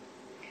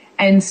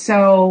 And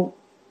so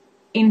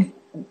in,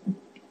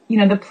 you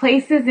know, the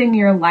places in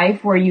your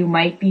life where you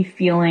might be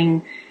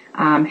feeling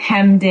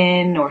hemmed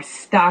in or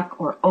stuck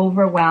or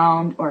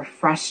overwhelmed or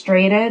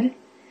frustrated,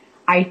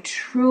 I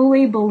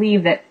truly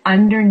believe that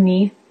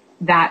underneath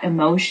that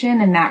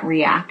emotion and that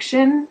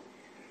reaction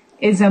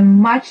is a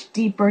much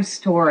deeper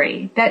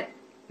story that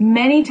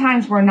many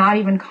times we're not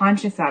even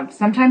conscious of.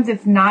 Sometimes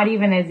it's not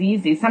even as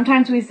easy.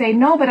 Sometimes we say,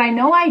 no, but I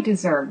know I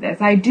deserve this.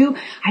 I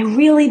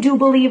really do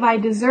believe I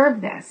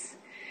deserve this.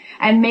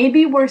 And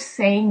maybe we're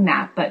saying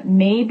that, but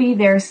maybe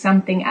there's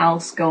something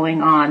else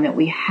going on that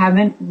we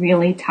haven't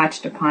really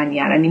touched upon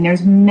yet. I mean,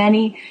 there's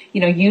many,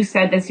 you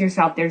said this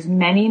yourself, there's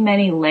many,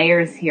 many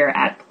layers here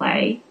at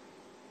play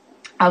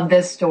of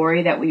this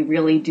story that we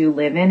really do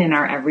live in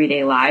our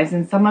everyday lives.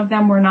 And some of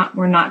them we're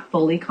not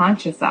fully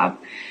conscious of.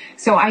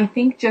 So I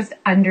think just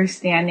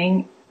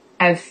understanding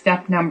as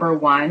step number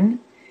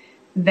one,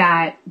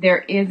 that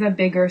there is a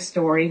bigger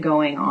story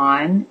going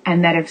on,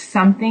 and that if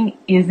something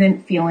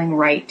isn't feeling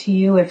right to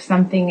you, if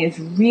something is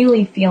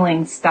really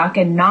feeling stuck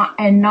and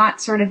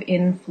not sort of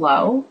in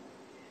flow,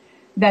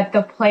 that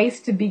the place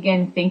to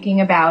begin thinking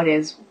about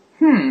is,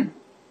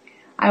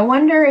 I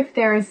wonder if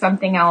there is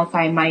something else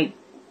I might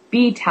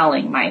be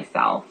telling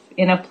myself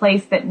in a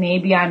place that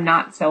maybe I'm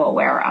not so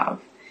aware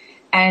of.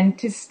 And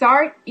to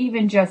start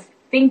even just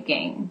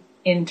thinking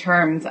in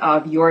terms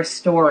of your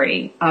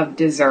story of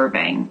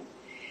deserving.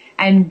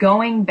 And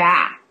going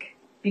back,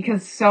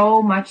 because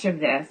so much of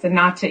this, and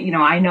not to,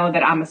 I know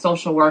that I'm a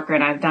social worker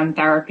and I've done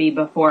therapy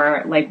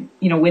before,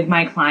 with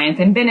my clients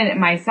and been in it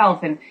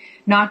myself, and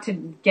not to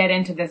get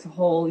into this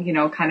whole,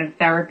 kind of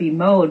therapy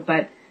mode,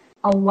 but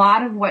a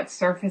lot of what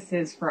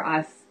surfaces for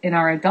us in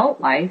our adult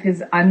life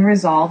is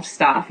unresolved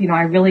stuff.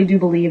 I really do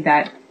believe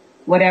that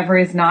whatever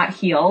is not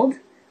healed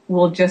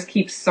will just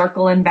keep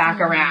circling back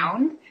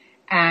around,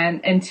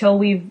 and until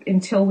we've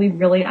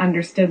really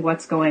understood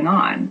what's going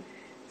on.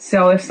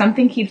 So if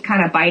something keeps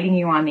kind of biting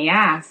you on the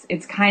ass,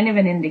 it's kind of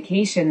an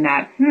indication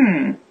that,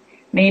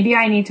 maybe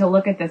I need to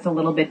look at this a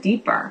little bit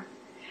deeper.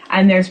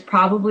 And there's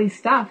probably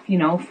stuff,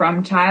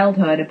 from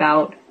childhood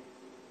about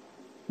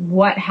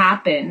what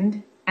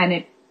happened.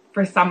 And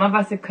for some of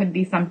us, it could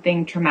be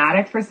something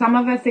traumatic. For some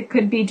of us, it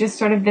could be just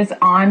sort of this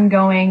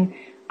ongoing,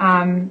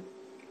 kind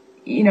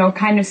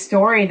of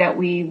story that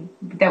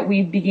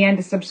we began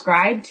to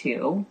subscribe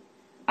to,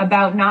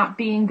 about not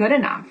being good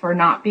enough, or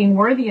not being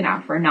worthy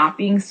enough, or not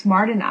being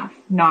smart enough,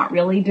 not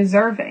really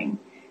deserving.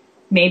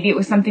 Maybe it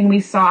was something we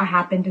saw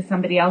happen to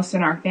somebody else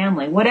in our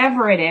family.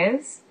 Whatever it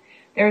is,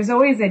 there's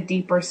always a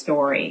deeper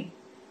story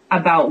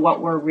about what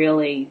we're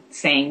really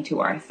saying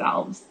to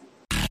ourselves.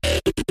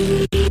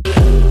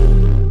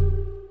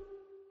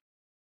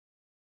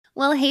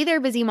 Well, hey there,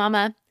 busy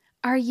mama.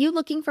 Are you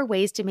looking for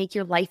ways to make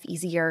your life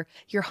easier,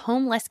 your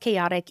home less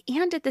chaotic,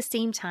 and at the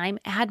same time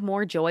add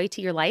more joy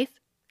to your life?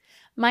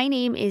 My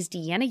name is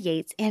Deanna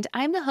Yates, and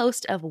I'm the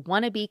host of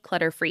Wanna Be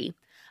Clutter-Free,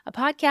 a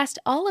podcast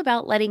all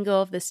about letting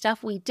go of the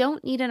stuff we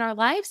don't need in our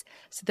lives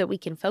so that we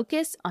can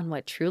focus on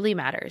what truly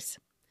matters.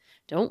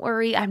 Don't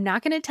worry, I'm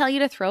not going to tell you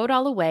to throw it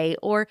all away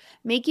or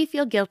make you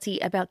feel guilty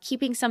about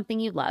keeping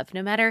something you love,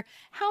 no matter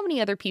how many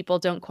other people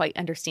don't quite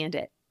understand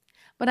it.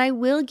 But I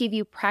will give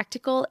you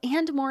practical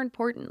and, more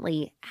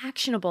importantly,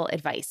 actionable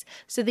advice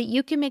so that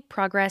you can make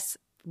progress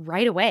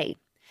right away.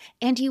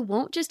 And you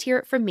won't just hear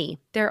it from me.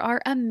 There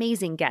are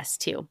amazing guests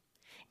too.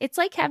 It's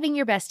like having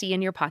your bestie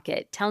in your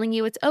pocket telling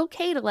you it's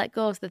okay to let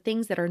go of the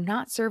things that are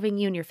not serving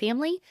you and your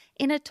family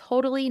in a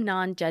totally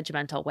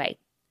non-judgmental way.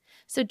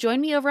 So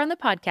join me over on the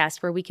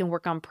podcast where we can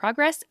work on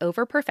progress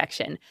over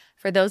perfection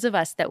for those of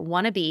us that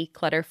want to be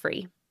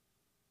clutter-free.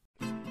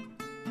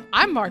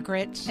 I'm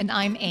Margaret. And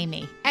I'm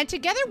Amy. And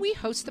together we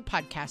host the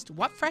podcast,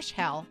 What Fresh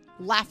Hell?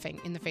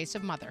 Laughing in the Face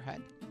of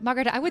Motherhood.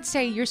 Margaret, I would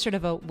say you're sort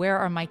of a where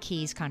are my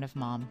keys kind of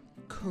mom.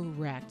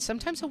 Correct.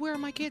 Sometimes a where are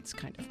my kids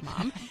kind of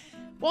mom.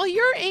 Well,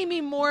 you're,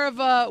 Amy, more of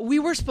a we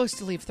were supposed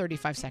to leave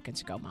 35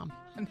 seconds ago, mom.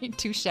 I mean,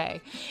 touche.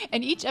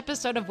 In each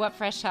episode of What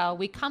Fresh Hell,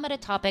 we come at a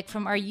topic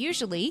from our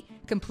usually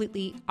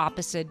completely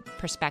opposite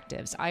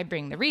perspectives. I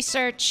bring the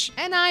research.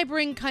 And I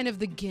bring kind of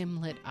the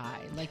gimlet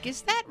eye. Like,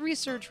 is that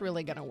research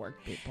really going to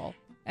work, people?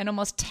 And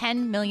almost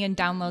 10 million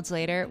downloads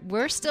later,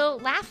 we're still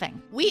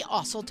laughing. We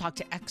also talk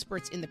to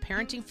experts in the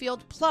parenting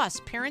field,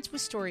 plus parents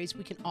with stories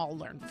we can all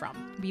learn from.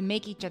 We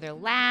make each other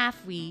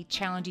laugh, we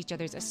challenge each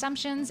other's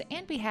assumptions,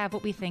 and we have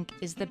what we think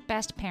is the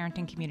best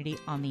parenting community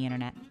on the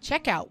internet.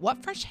 Check out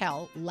What Fresh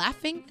Hell?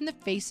 Laughing in the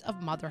Face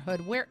of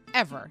Motherhood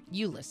wherever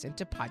you listen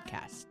to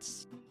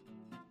podcasts.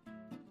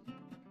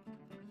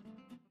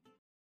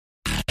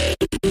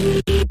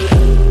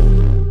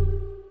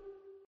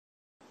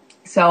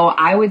 So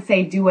I would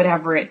say do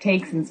whatever it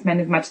takes and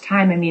spend as much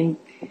time. I mean,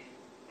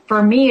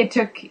 for me, it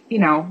took,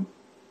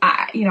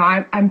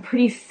 I'm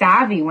pretty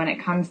savvy when it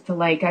comes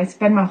to I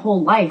spend my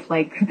whole life,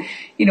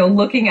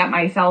 looking at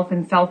myself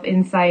and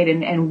self-insight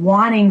and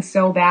wanting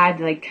so bad,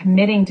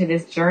 committing to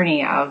this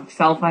journey of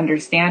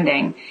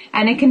self-understanding.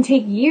 And it can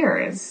take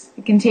years.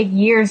 It can take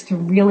years to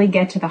really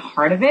get to the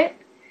heart of it.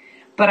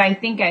 But I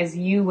think as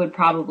you would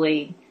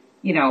probably,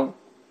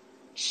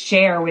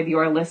 share with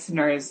your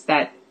listeners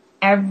that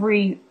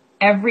every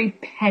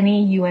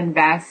penny you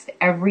invest,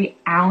 every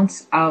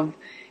ounce of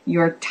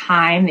your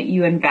time that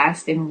you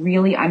invest in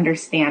really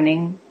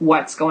understanding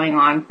what's going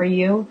on for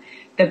you,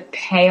 the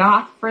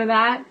payoff for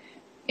that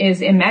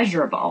is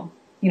immeasurable.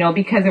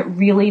 because it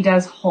really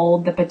does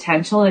hold the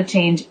potential to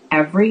change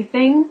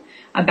everything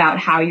about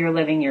how you're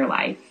living your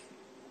life.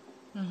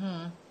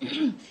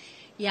 Mm-hmm.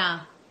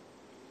 Yeah.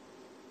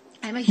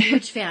 I'm a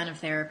huge fan of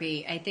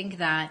therapy. I think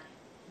that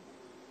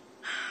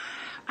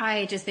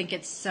I just think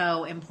it's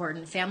so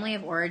important. Family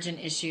of origin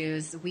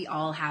issues, we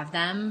all have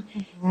them.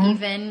 Mm-hmm.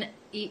 Even,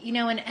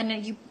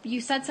 and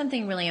you said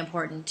something really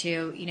important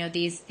too.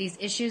 These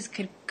issues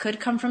could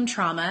come from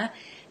trauma.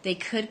 They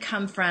could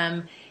come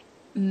from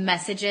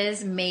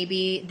messages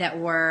maybe that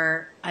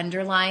were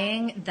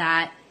underlying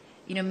that,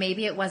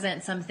 maybe it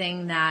wasn't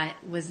something that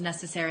was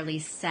necessarily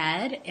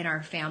said in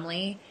our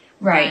family.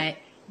 Right.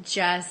 But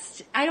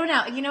just, I don't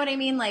know. You know what I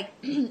mean? Like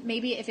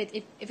maybe if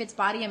it's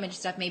body image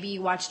stuff, maybe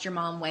you watched your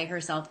mom weigh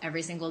herself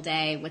every single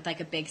day with like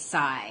a big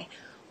sigh,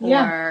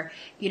 or,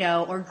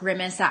 or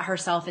grimace at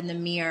herself in the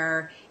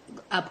mirror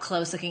up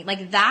close looking.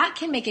 Like that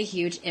can make a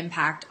huge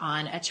impact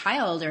on a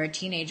child or a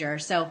teenager.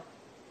 So,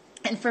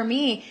 and for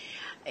me,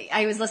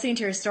 I was listening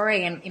to her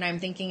story and, I'm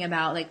thinking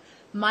about like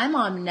my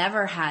mom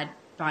never had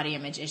body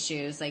image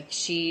issues. Like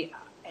she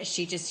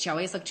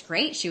always looked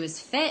great. She was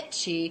fit.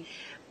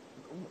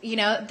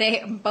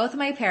 Both of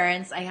my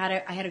parents, I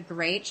had a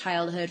great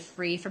childhood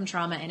free from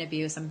trauma and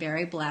abuse. I'm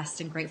very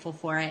blessed and grateful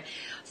for it.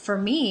 For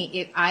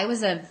me, I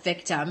was a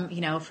victim,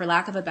 for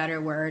lack of a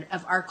better word,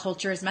 of our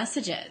culture's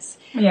messages.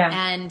 Yeah.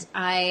 And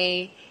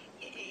I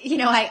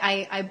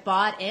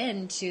bought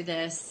into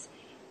this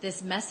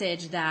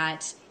message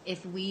that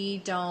if we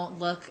don't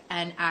look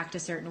and act a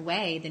certain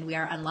way, then we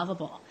are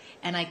unlovable.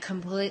 And I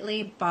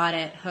completely bought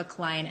it hook,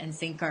 line, and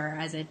sinker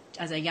as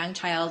a young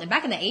child. And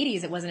back in the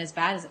 80s, it wasn't as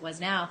bad as it was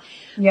now.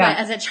 Yeah. But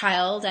as a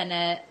child and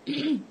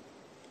a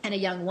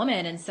young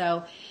woman. And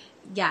so,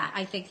 yeah,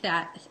 I think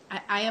that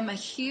I am a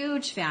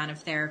huge fan of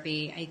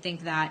therapy. I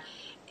think that,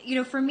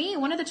 for me,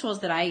 one of the tools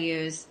that I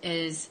use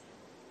is,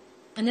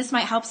 and this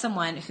might help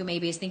someone who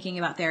maybe is thinking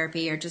about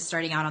therapy or just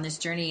starting out on this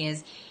journey,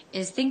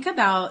 is think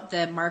about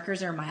the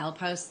markers or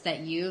mileposts that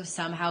you've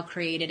somehow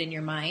created in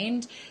your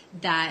mind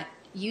that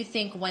you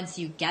think once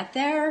you get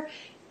there,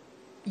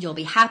 you'll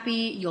be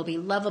happy, you'll be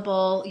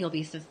lovable, you'll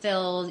be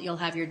fulfilled, you'll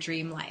have your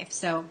dream life.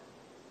 So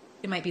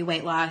it might be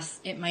weight loss.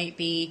 It might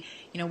be,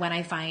 when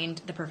I find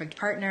the perfect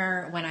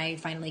partner, when I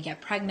finally get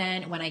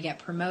pregnant, when I get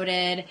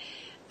promoted,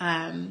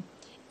 when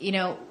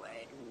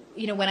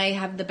I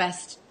have the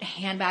best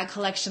handbag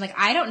collection. Like,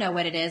 I don't know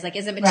what it is. Like,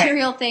 is it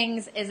material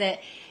things? Is it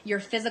your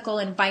physical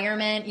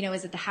environment?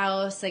 Is it the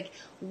house? Like,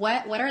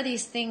 what are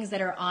these things that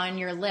are on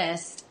your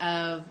list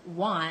of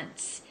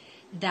wants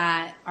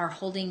that are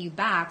holding you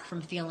back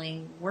from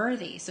feeling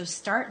worthy? So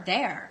start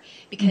there,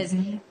 because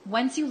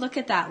once you look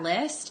at that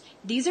list,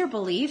 these are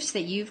beliefs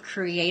that you've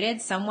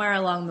created somewhere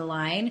along the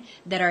line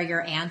that are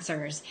your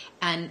answers.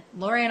 And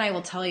Lori and I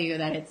will tell you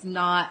that it's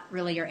not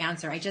really your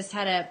answer. I just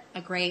had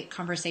a great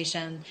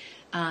conversation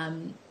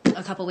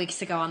a couple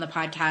weeks ago on the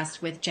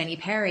podcast with Jenny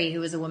Perry, who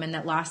was a woman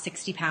that lost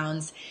 60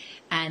 pounds,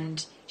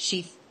 and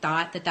she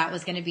thought that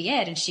was going to be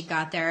it. And she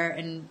got there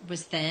and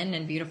was thin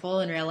and beautiful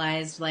and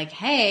realized, like,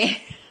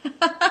 hey,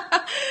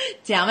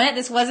 damn it,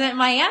 this wasn't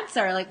my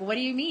answer. Like, what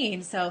do you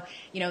mean? So,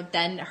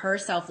 then her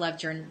self-love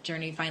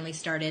journey finally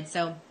started.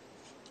 So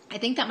I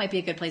think that might be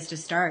a good place to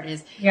start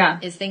is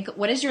think,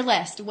 what is your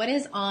list? What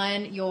is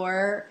on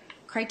your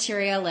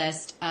criteria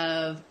list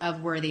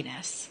of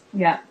worthiness?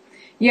 Yeah.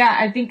 Yeah,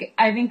 I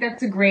think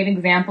that's a great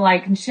example. I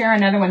can share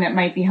another one that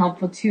might be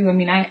helpful too. I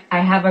mean, I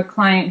have a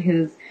client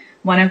whose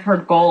one of her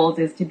goals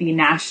is to be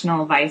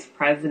national vice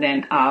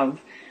president of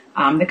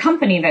the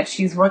company that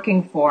she's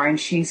working for. And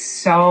she's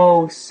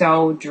so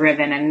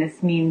driven, and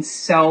this means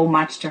so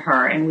much to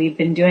her. And we've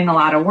been doing a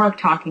lot of work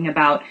talking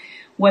about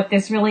what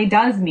this really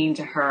does mean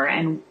to her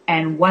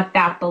and what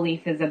that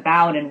belief is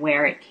about and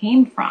where it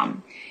came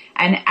from.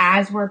 And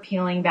as we're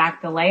peeling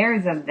back the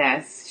layers of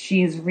this,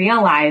 she's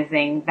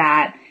realizing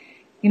that,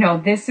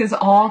 this is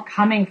all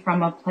coming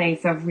from a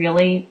place of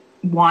really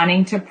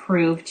wanting to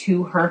prove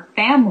to her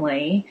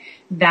family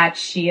that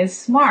she is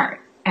smart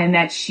and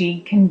that she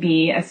can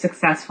be a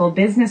successful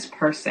business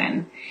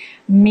person.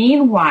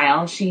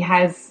 Meanwhile, she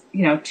has,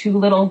 2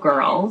 little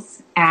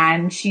girls,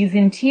 and she's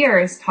in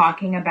tears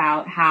talking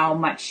about how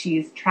much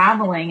she's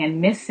traveling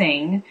and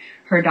missing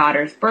her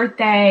daughter's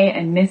birthday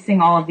and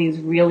missing all of these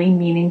really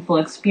meaningful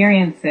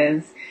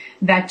experiences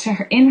that to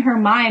her, in her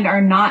mind,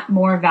 are not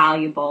more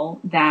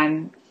valuable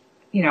than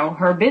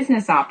her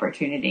business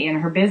opportunity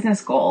and her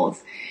business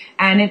goals.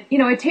 And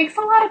it takes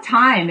a lot of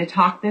time to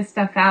talk this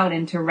stuff out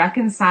and to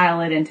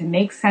reconcile it and to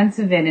make sense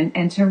of it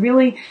and to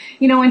really,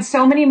 in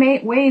so many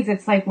ways,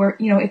 it's like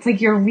it's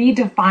like you're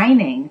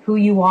redefining who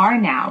you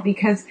are now,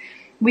 because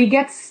we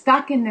get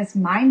stuck in this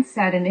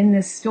mindset and in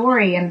this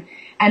story. And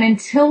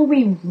until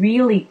we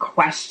really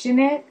question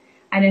it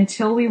and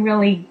until we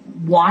really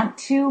want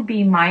to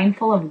be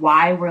mindful of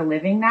why we're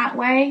living that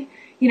way,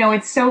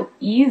 it's so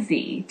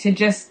easy to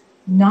just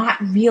not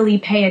really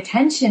pay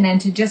attention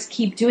and to just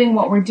keep doing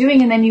what we're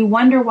doing. And then you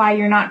wonder why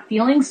you're not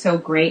feeling so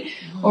great,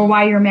 or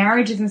why your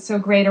marriage isn't so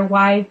great, or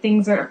why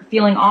things are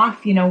feeling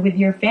off, with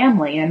your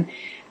family. And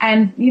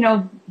And, you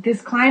know,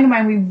 this client of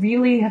mine, we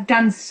really have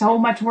done so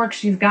much work.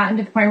 She's gotten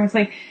to the point where it's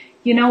like,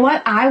 you know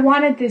what? I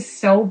wanted this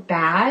so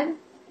bad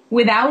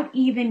without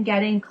even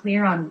getting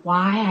clear on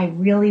why I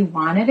really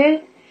wanted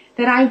it,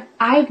 that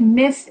I've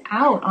missed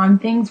out on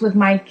things with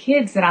my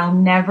kids that I'll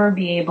never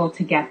be able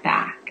to get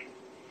back.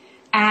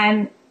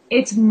 And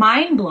it's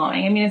mind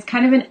blowing. I mean, it's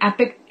kind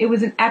of it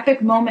was an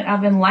epic moment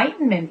of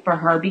enlightenment for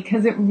her,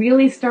 because it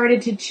really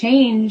started to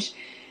change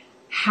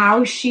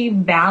how she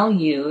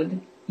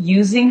valued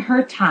using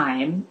her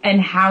time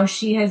and how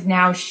she has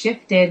now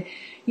shifted.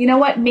 You know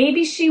what?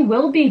 Maybe she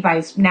will be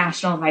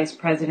national vice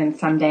president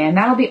someday, and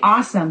that'll be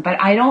awesome.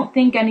 But I don't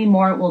think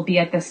anymore it will be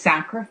at the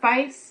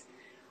sacrifice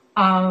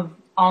of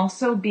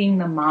also being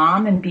the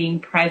mom and being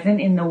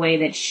present in the way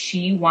that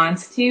she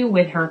wants to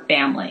with her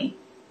family.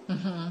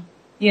 Mm-hmm.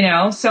 You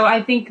know, so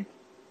I think,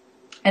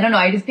 I don't know,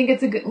 I just think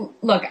it's a good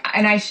look.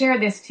 And I share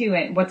this too.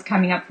 And what's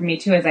coming up for me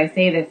too, as I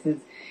say this, is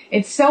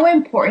it's so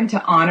important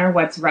to honor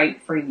what's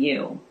right for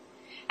you.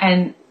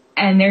 And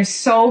there's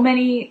so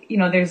many, you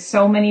know, there's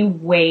so many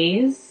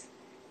ways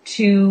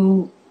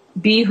to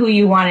be who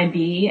you want to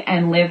be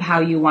and live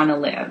how you want to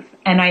live.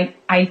 And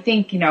I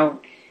think, you know,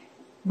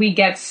 we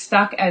get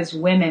stuck as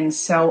women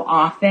so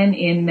often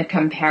in the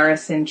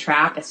comparison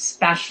trap,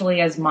 especially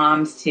as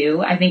moms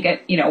too. I think,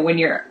 you know, when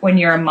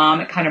you're a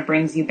mom, it kind of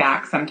brings you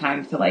back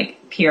sometimes to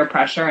like peer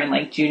pressure and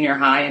like junior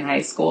high and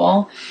high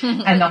school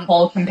and the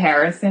whole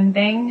comparison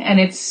thing. And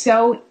it's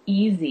so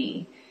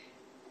easy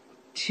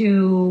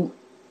to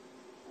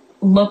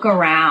look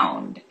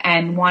around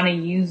and want to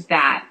use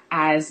that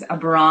as a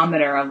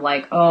barometer of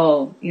like,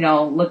 oh, you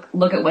know,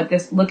 look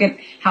at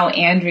how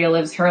Andrea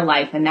lives her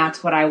life, and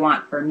that's what I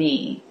want for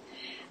me.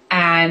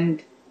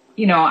 And,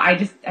 you know,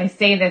 I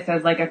say this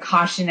as like a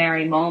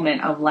cautionary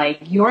moment of like,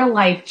 your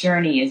life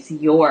journey is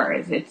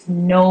yours. It's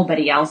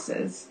nobody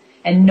else's,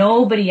 and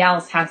nobody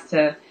else has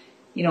to,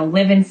 you know,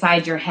 live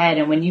inside your head.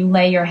 And when you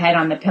lay your head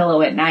on the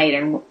pillow at night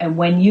and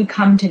when you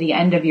come to the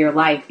end of your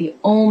life, the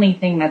only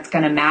thing that's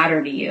going to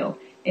matter to you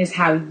is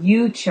how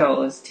you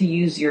chose to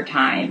use your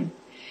time.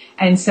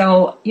 And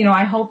so, you know,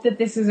 I hope that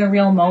this is a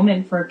real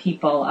moment for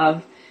people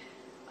of,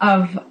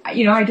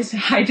 you know, I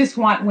just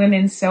want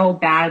women so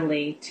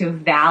badly to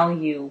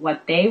value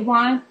what they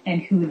want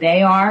and who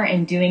they are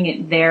and doing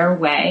it their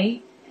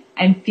way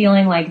and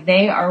feeling like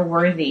they are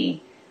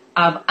worthy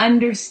of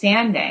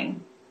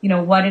understanding, you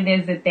know, what it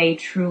is that they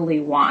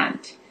truly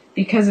want.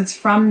 Because it's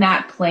from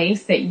that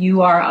place that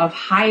you are of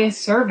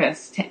highest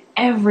service to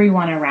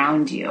everyone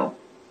around you.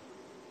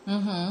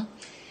 Mm-hmm.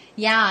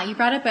 Yeah, you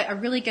brought up a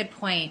really good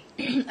point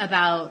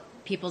about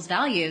people's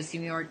values.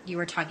 You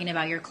were talking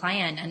about your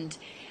client, and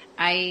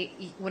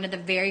one of the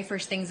very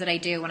first things that I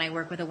do when I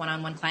work with a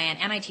one-on-one client,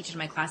 and I teach in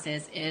my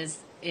classes,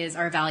 is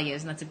our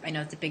values, and I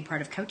know it's a big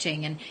part of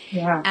coaching, and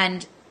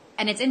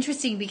it's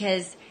interesting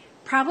because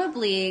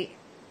probably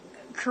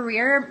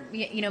career,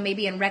 you know,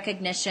 maybe in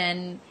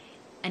recognition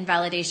and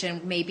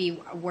validation, maybe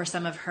were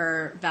some of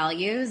her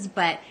values,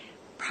 but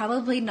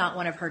probably not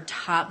one of her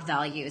top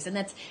values.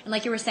 And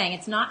like you were saying,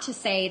 it's not to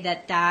say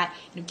that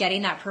you know,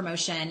 getting that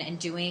promotion and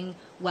doing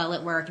well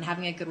at work and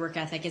having a good work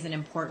ethic isn't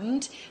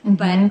important, mm-hmm.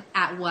 but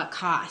at what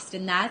cost?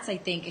 And that's, I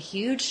think, a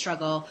huge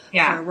struggle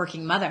for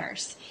working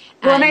mothers.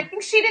 Well, and I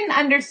think she didn't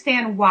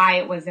understand why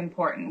it was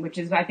important, which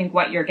is, I think,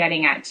 what you're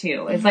getting at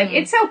too. Is mm-hmm. like,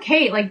 it's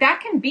okay. Like,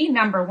 that can be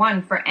number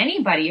one for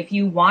anybody if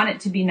you want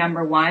it to be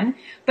number one,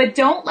 but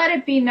don't let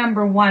it be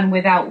number one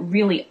without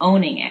really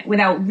owning it,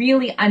 without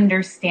really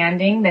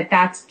understanding that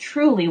that's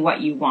truly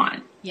what you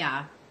want.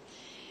 Yeah.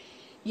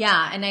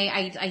 Yeah. And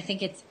I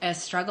think it's a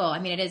struggle. I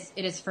mean, it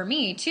is for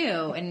me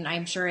too. And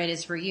I'm sure it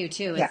is for you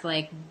too. It's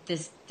like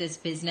this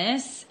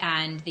business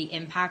and the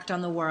impact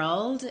on the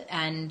world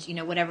and, you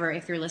know, whatever,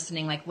 if you're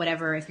listening, like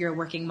whatever, if you're a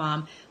working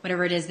mom,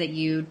 whatever it is that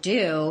you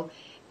do,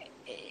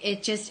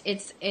 it's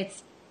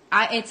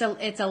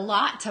a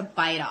lot to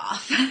bite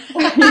off.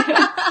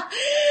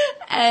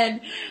 and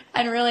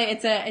really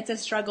it's a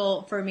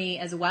struggle for me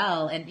as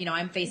well. And, you know,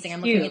 I'm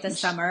looking at the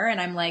summer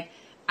and I'm like,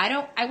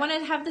 I want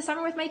to have the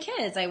summer with my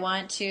kids. I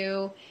want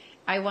to,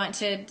 I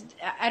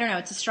don't know,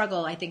 it's a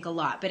struggle, I think, a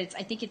lot, but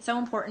I think it's so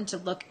important to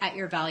look at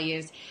your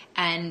values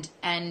and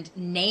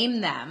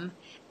name them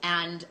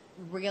and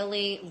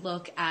really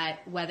look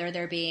at whether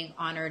they're being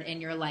honored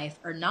in your life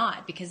or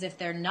not. Because if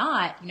they're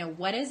not, you know,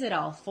 what is it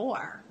all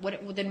for?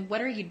 Then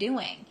what are you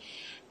doing?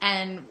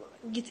 And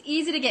it's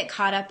easy to get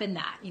caught up in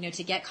that, you know,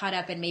 to get caught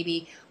up in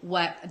maybe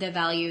what the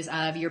values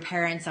of your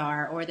parents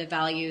are or the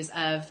values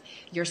of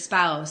your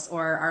spouse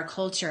or our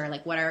culture,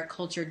 like what our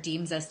culture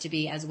deems us to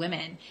be as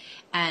women.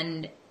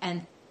 And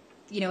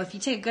you know, if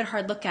you take a good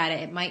hard look at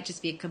it, it might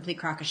just be a complete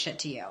crock of shit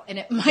to you. And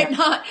it might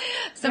not,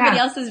 somebody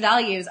else's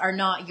values are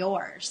not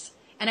yours.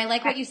 And I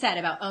like what you said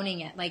about owning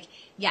it. Like,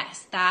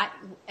 yes, that,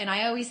 and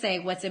I always say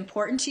what's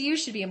important to you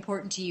should be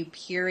important to you,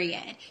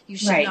 period. You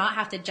should not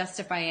have to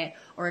justify it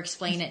or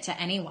explain it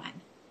to anyone.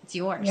 It's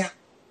yours. Yeah.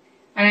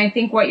 And I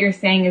think what you're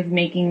saying is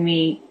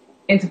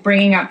it's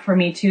bringing up for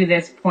me too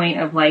this point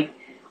of like,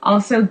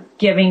 also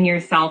giving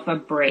yourself a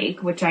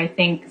break, which I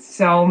think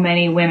so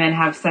many women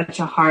have such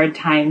a hard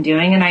time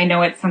doing. And I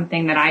know it's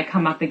something that I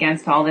come up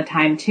against all the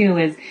time too,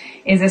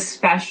 is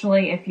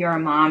especially if you're a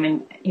mom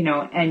and, you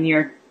know, and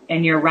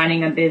you're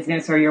running a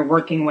business or you're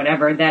working,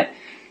 whatever, that,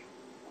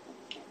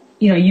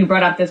 you know, you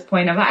brought up this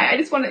point of, I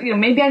just want to, you know,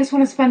 maybe I just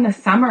want to spend the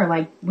summer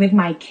like with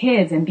my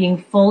kids and being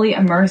fully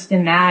immersed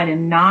in that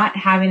and not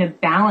having to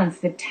balance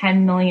the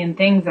 10 million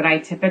things that I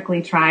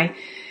typically try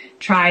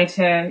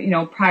to, you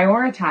know,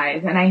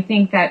 prioritize. And I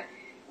think that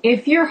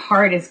if your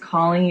heart is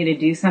calling you to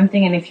do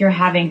something and if you're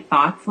having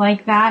thoughts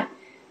like that,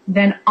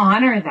 then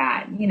honor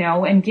that, you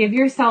know, and give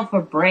yourself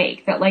a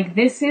break that like,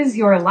 this is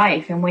your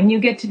life. And when you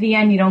get to the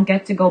end, you don't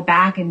get to go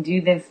back and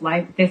do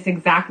this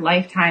exact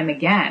lifetime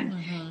again.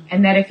 Mm-hmm.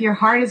 And that if your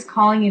heart is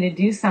calling you to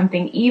do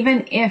something,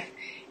 even if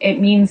it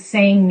means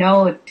saying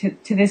no to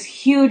this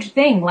huge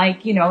thing,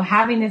 like, you know,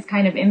 having this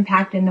kind of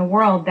impact in the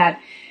world,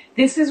 that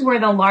this is where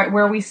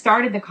where we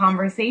started the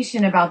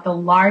conversation about the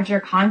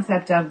larger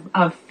concept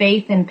of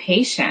faith and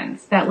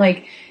patience, that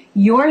like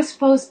you're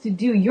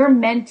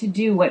meant to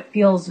do what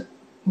feels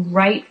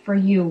right for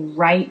you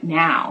right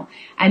now.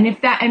 And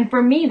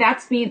for me,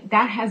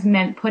 that has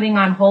meant putting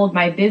on hold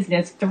my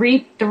business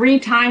three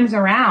times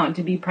around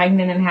to be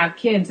pregnant and have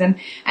kids. And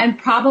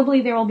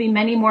probably there will be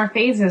many more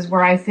phases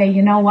where I say,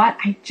 you know what?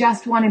 I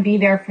just want to be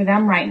there for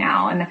them right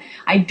now. And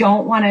I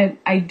don't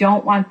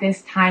want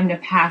this time to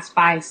pass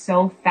by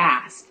so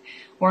fast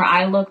where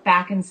I look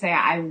back and say,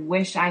 I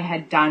wish I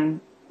had done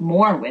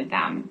more with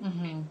them.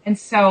 Mm-hmm. And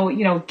so,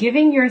 you know,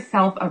 giving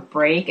yourself a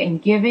break and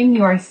giving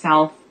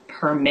yourself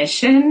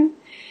permission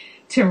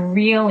to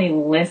really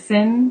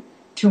listen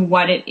to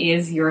what it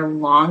is you're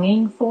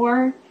longing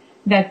for,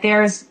 that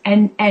there's,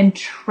 and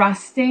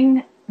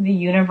trusting the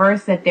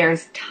universe that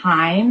there's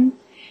time,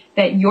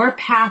 that your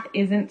path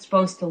isn't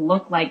supposed to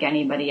look like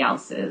anybody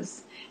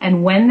else's.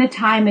 And when the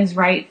time is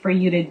right for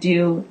you to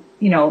do,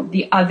 you know,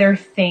 the other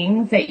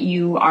things that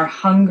you are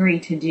hungry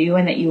to do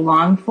and that you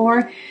long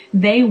for,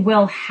 they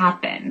will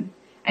happen.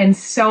 And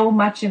so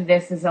much of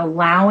this is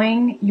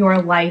allowing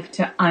your life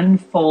to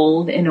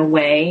unfold in a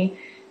way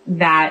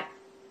that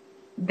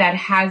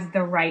has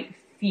the right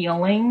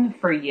feeling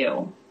for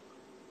you.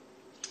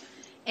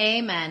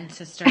 Amen,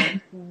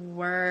 sister.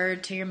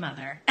 Word to your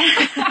mother.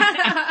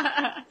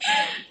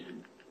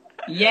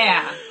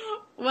 Yeah.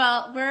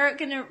 Well, we're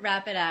going to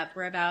wrap it up.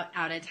 We're about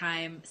out of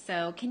time.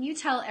 So can you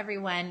tell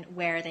everyone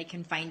where they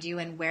can find you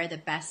and where the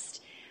best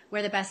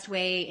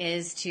way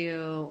is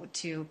to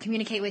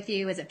communicate with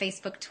you? Is it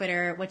Facebook,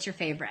 Twitter? What's your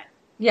favorite?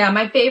 Yeah,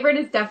 my favorite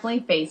is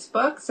definitely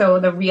Facebook. So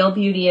the Real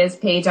Beauty Is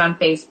page on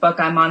Facebook,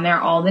 I'm on there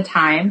all the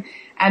time.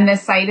 And the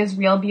site is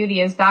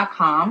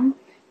realbeautyis.com.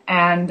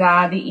 And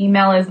the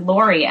email is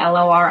Lori,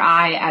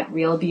 Lori,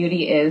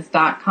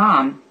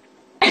 @realbeautyis.com.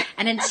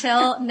 And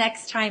until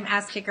next time,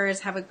 ass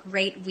kickers, have a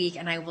great week,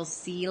 and I will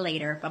see you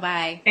later.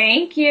 Bye-bye.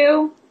 Thank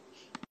you.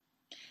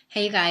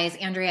 Hey, you guys.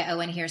 Andrea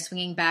Owen here,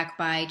 swinging back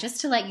by.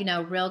 Just to let you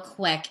know real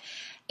quick,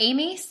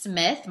 Amy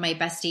Smith, my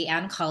bestie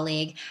and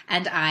colleague,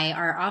 and I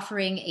are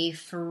offering a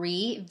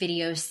free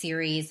video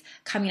series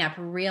coming up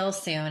real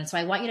soon. So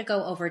I want you to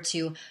go over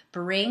to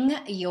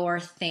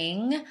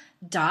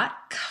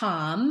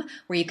bringyourthing.com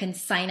where you can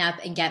sign up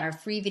and get our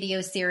free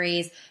video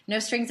series. No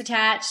strings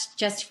attached,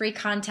 just free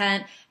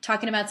content,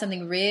 talking about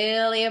something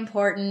really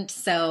important.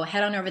 So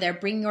head on over there,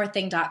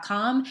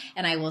 bringyourthing.com,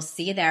 and I will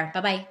see you there.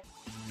 Bye-bye.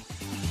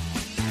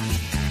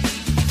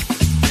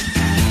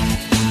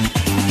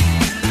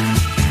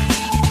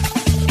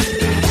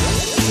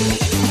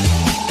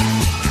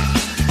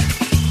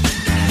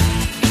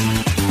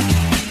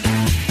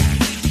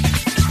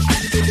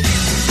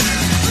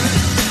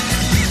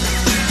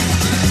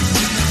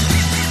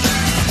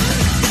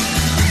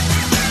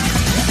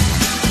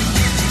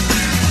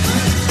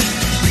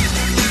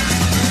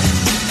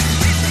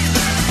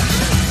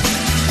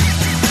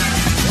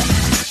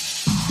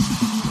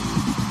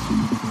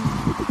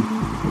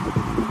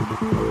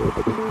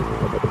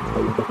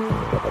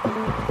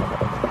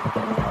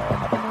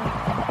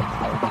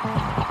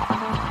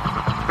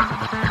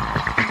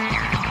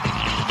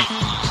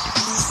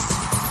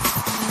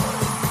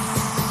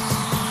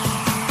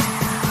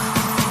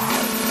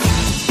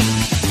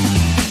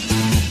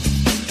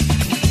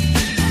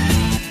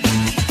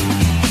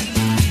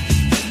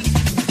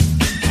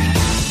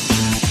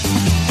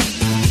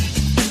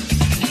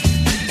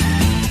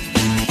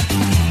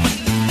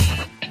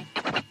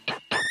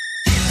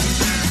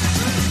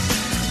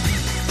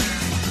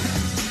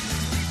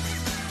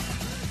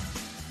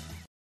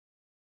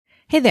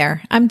 Hey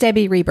there, I'm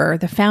Debbie Reber,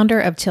 the founder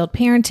of Tilt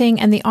Parenting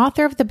and the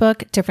author of the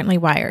book Differently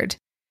Wired.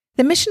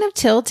 The mission of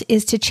Tilt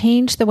is to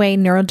change the way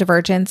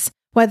neurodivergence,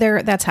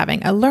 whether that's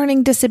having a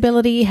learning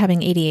disability, having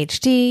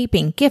ADHD,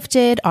 being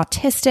gifted,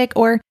 autistic,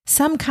 or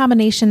some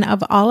combination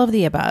of all of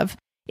the above,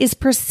 is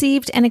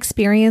perceived and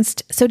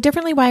experienced so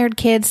differently wired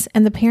kids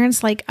and the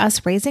parents like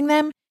us raising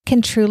them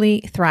can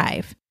truly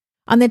thrive.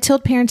 On the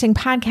Tilt Parenting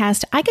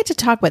podcast, I get to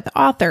talk with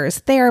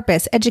authors,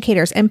 therapists,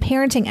 educators, and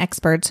parenting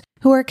experts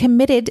who are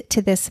committed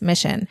to this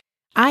mission.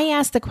 I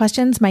ask the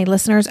questions my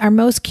listeners are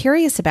most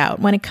curious about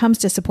when it comes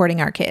to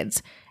supporting our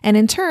kids. And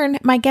in turn,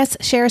 my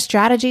guests share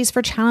strategies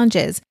for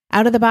challenges,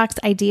 out-of-the-box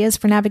ideas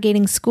for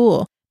navigating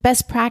school,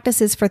 best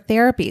practices for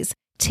therapies,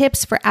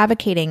 tips for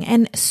advocating,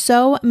 and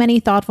so many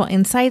thoughtful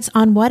insights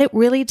on what it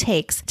really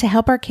takes to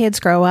help our kids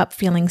grow up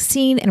feeling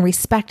seen and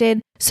respected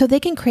so they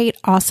can create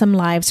awesome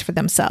lives for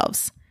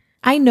themselves.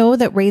 I know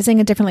that raising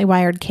a differently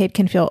wired kid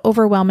can feel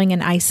overwhelming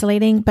and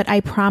isolating, but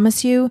I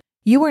promise you,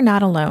 you are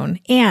not alone,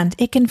 and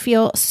it can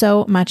feel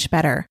so much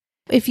better.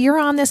 If you're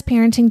on this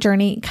parenting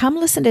journey, come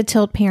listen to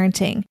Tilt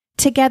Parenting.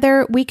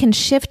 Together, we can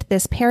shift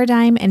this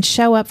paradigm and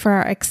show up for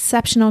our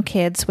exceptional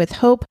kids with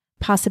hope,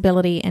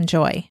 possibility, and joy.